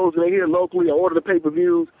to the shows and they're here locally. I order the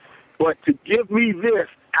pay-per-views. But to give me this,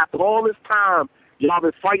 after all this time, y'all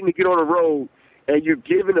been fighting to get on the road, and you're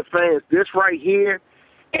giving the fans this right here,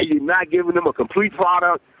 and you're not giving them a complete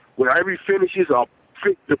product where every finishes are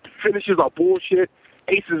bullshit.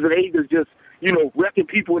 Aces and eights is just, wrecking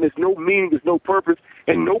people, and there's no meaning, there's no purpose,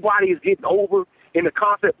 and nobody is getting over in the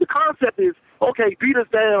concept. The concept is, okay, beat us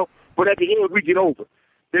down, but at the end we get over.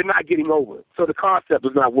 They're not getting over it. So the concept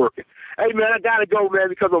is not working. Hey, man, I got to go, man,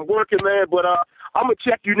 because I'm working, man, but I'm going to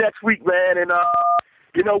check you next week, man, and,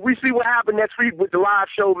 we see what happens next week with the live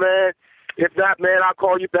show, man. If not, man, I'll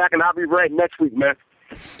call you back, and I'll be ready next week, man.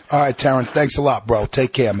 All right, Terrence, thanks a lot, bro.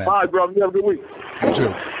 Take care, man. All right, bro. You have a good week. You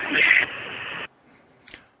too.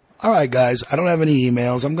 All right, guys, I don't have any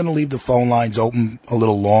emails. I'm going to leave the phone lines open a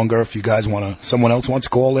little longer. If you guys someone else wants to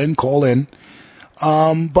call in, call in.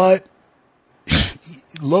 But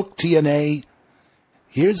look, TNA,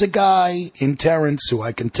 here's a guy in Terrence who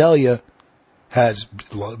I can tell you has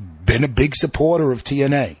been a big supporter of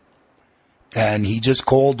TNA. And he just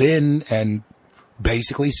called in and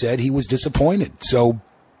basically said he was disappointed. So,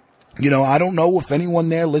 I don't know if anyone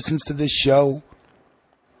there listens to this show.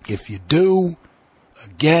 If you do,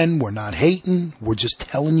 again, we're not hating. We're just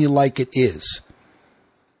telling you like it is.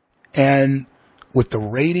 And with the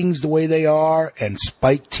ratings the way they are and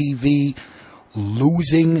Spike TV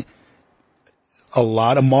losing a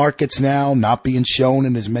lot of markets now, not being shown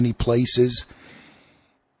in as many places,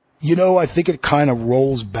 I think it kind of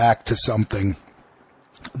rolls back to something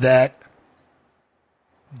that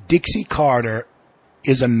Dixie Carter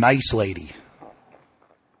is a nice lady.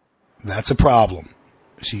 That's a problem.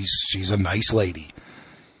 She's a nice lady.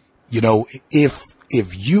 If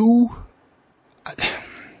you,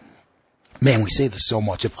 man, we say this so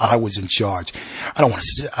much. If I was in charge, I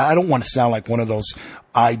don't want to sound like one of those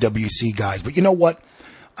IWC guys, but you know what?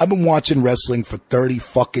 I've been watching wrestling for 30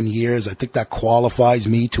 fucking years. I think that qualifies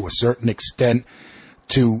me to a certain extent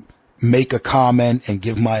to make a comment and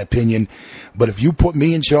give my opinion. But if you put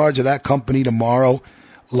me in charge of that company tomorrow,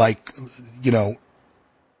 like,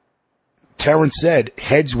 Terrence said,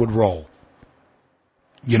 heads would roll.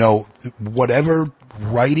 Whatever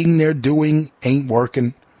writing they're doing ain't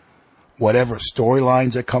working. Whatever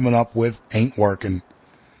storylines they're coming up with ain't working.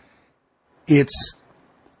 It's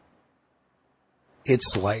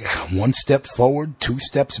like one step forward, two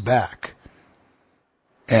steps back.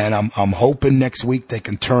 And I'm hoping next week they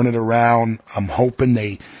can turn it around. I'm hoping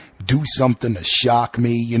they do something to shock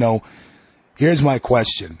me. Here's my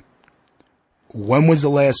question. When was the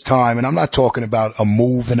last time, and I'm not talking about a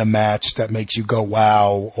move in a match that makes you go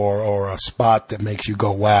wow or a spot that makes you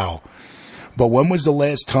go wow, but when was the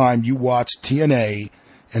last time you watched TNA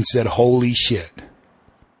and said, holy shit?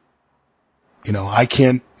 I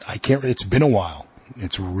can't, it's been a while.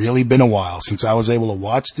 It's really been a while since I was able to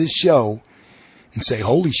watch this show and say,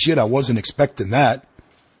 holy shit, I wasn't expecting that,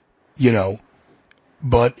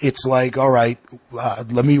 but it's like, all right,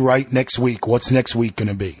 let me write next week. What's next week going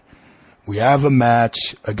to be? We have a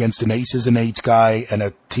match against an Aces and Eights guy and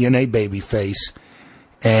a TNA babyface,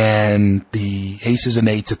 and the Aces and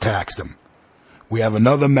Eights attacks them. We have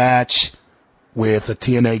another match with a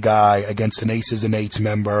TNA guy against an Aces and Eights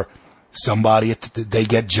member. They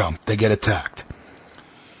get jumped. They get attacked.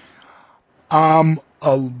 I'm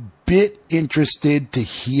a bit interested to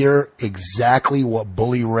hear exactly what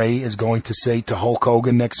Bully Ray is going to say to Hulk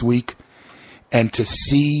Hogan next week, and to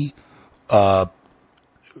see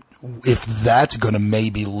if that's going to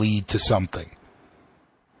maybe lead to something.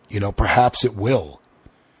 Perhaps it will.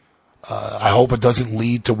 I hope it doesn't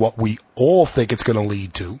lead to what we all think it's going to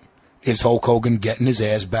lead to, is Hulk Hogan getting his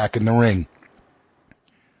ass back in the ring.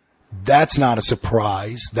 That's not a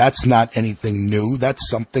surprise. That's not anything new. That's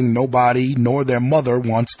something nobody nor their mother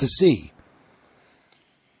wants to see.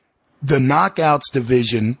 The Knockouts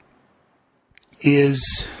division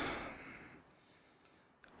is,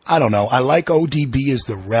 I don't know. I like ODB as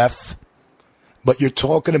the ref, but you're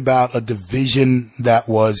talking about a division that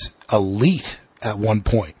was elite at one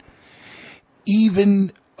point.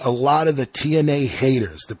 Even a lot of the TNA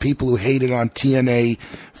haters, the people who hated on TNA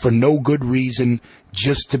for no good reason,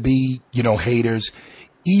 just to be, haters,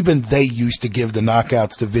 even they used to give the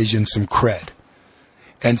Knockouts division some cred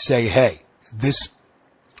and say, hey, this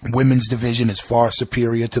women's division is far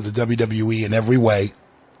superior to the WWE in every way.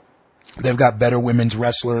 They've got better women's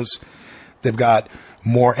wrestlers. They've got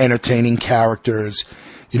more entertaining characters.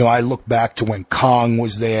 You know, I look back to when Kong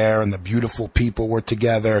was there and the beautiful people were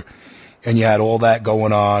together and you had all that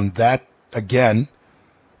going on. That, again,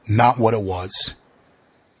 not what it was.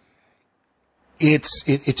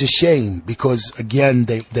 It's a shame because, again,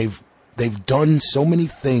 they've done so many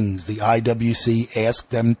things the IWC asked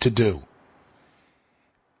them to do.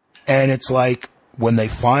 And it's like when they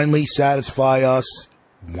finally satisfy us,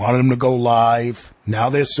 wanted them to go live. Now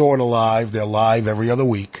they're sort of live. They're live every other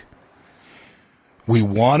week. We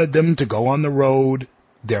wanted them to go on the road.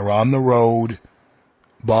 They're on the road.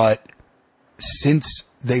 But since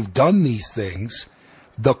they've done these things,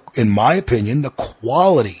 in my opinion, the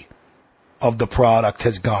quality of the product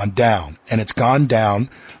has gone down. And it's gone down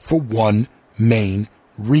for one main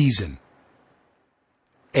reason.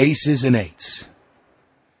 Aces and eights.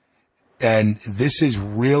 And this is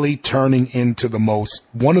really turning into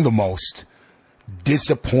one of the most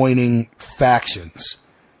disappointing factions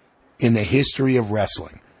in the history of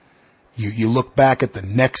wrestling. You look back at the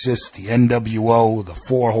Nexus, the NWO, the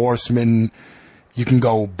Four Horsemen. You can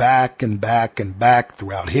go back and back and back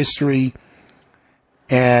throughout history.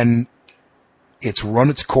 And it's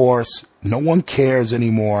run its course. No one cares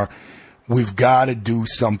anymore. We've got to do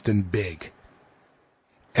something big.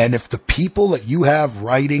 And if the people that you have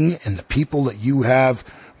writing and the people that you have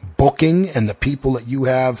booking and the people that you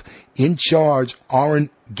have in charge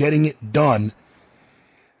aren't getting it done,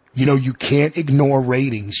 you know, you can't ignore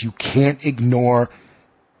ratings. You can't ignore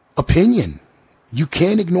opinion. You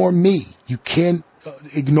can't ignore me. You can't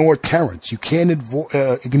ignore Terrence. You can't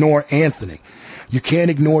ignore Anthony. You can't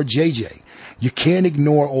ignore JJ. You can't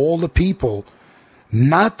ignore all the people.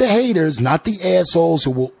 Not the haters, not the assholes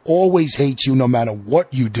who will always hate you no matter what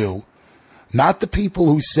you do. Not the people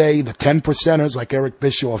who say, the 10%ers like Eric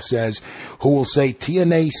Bischoff says, who will say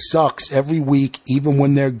TNA sucks every week even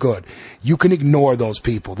when they're good. You can ignore those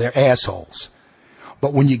people. They're assholes.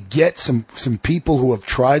 But when you get some people who have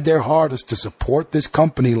tried their hardest to support this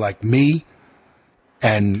company like me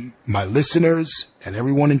and my listeners and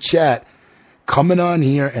everyone in chat coming on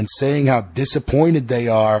here and saying how disappointed they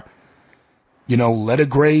are, you know, letter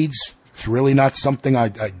grades, it's really not something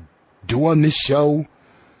I do on this show,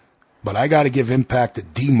 but I got to give Impact a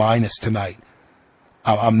D- tonight.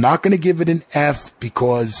 I'm not going to give it an F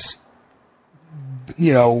because,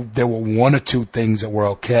 you know, there were one or two things that were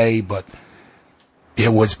okay, but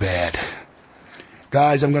it was bad.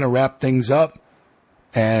 Guys, I'm going to wrap things up,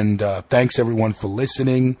 and thanks everyone for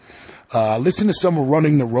listening. Listen to some of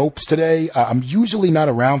Running the Ropes today. I'm usually not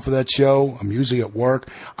around for that show. I'm usually at work.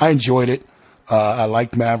 I enjoyed it. I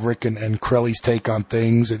liked Maverick and Crelly's take on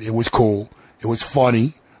things. It was cool. It was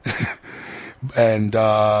funny. And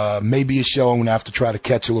maybe a show I'm going to have to try to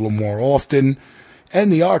catch a little more often. And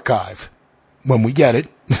the archive, when we get it.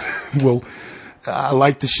 I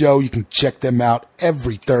like the show. You can check them out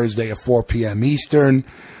every Thursday at 4 p.m. Eastern.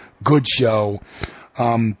 Good show.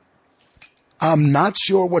 I'm not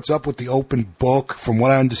sure what's up with the open book. From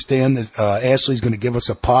what I understand, Ashley's going to give us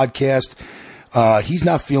a podcast. He's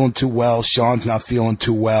not feeling too well. Sean's not feeling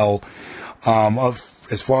too well.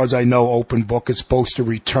 As far as I know, Open Book is supposed to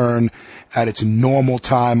return at its normal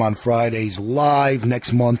time on Fridays live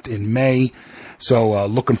next month in May. So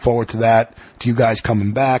looking forward to that, to you guys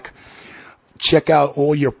coming back. Check out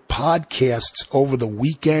all your podcasts over the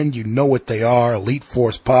weekend. You know what they are. Elite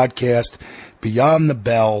Force Podcast, Beyond the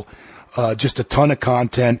Bell, just a ton of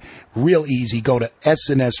content. Real easy. Go to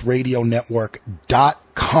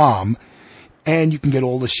snsradionetwork.com. And you can get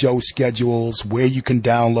all the show schedules, where you can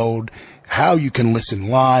download, how you can listen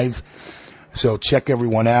live. So check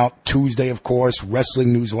everyone out. Tuesday, of course,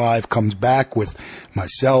 Wrestling News Live comes back with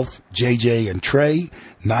myself, JJ, and Trey,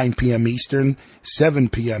 9 p.m. Eastern, 7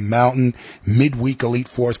 p.m. Mountain. Midweek Elite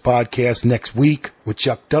Force Podcast next week with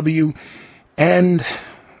Chuck W. And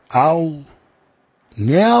I'll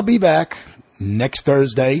be back next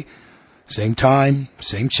Thursday. Same time,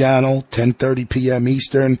 same channel, 10:30 p.m.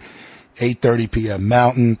 Eastern. 8:30 p.m.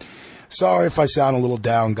 Mountain. Sorry if I sound a little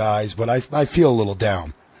down, guys, but I feel a little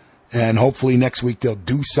down. And hopefully next week they'll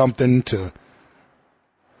do something to,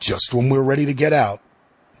 just when we're ready to get out,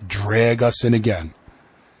 drag us in again.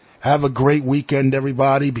 Have a great weekend,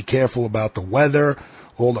 everybody. Be careful about the weather.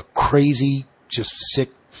 All the crazy, just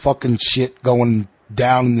sick fucking shit going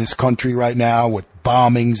down in this country right now with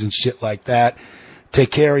bombings and shit like that.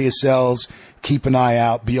 Take care of yourselves. Keep an eye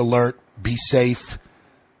out. Be alert. Be safe.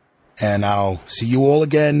 And I'll see you all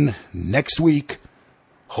again next week.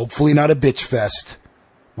 Hopefully not a bitch fest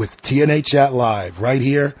with TNA Chat Live right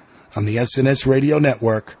here on the SNS Radio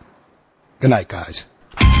Network. Good night, guys.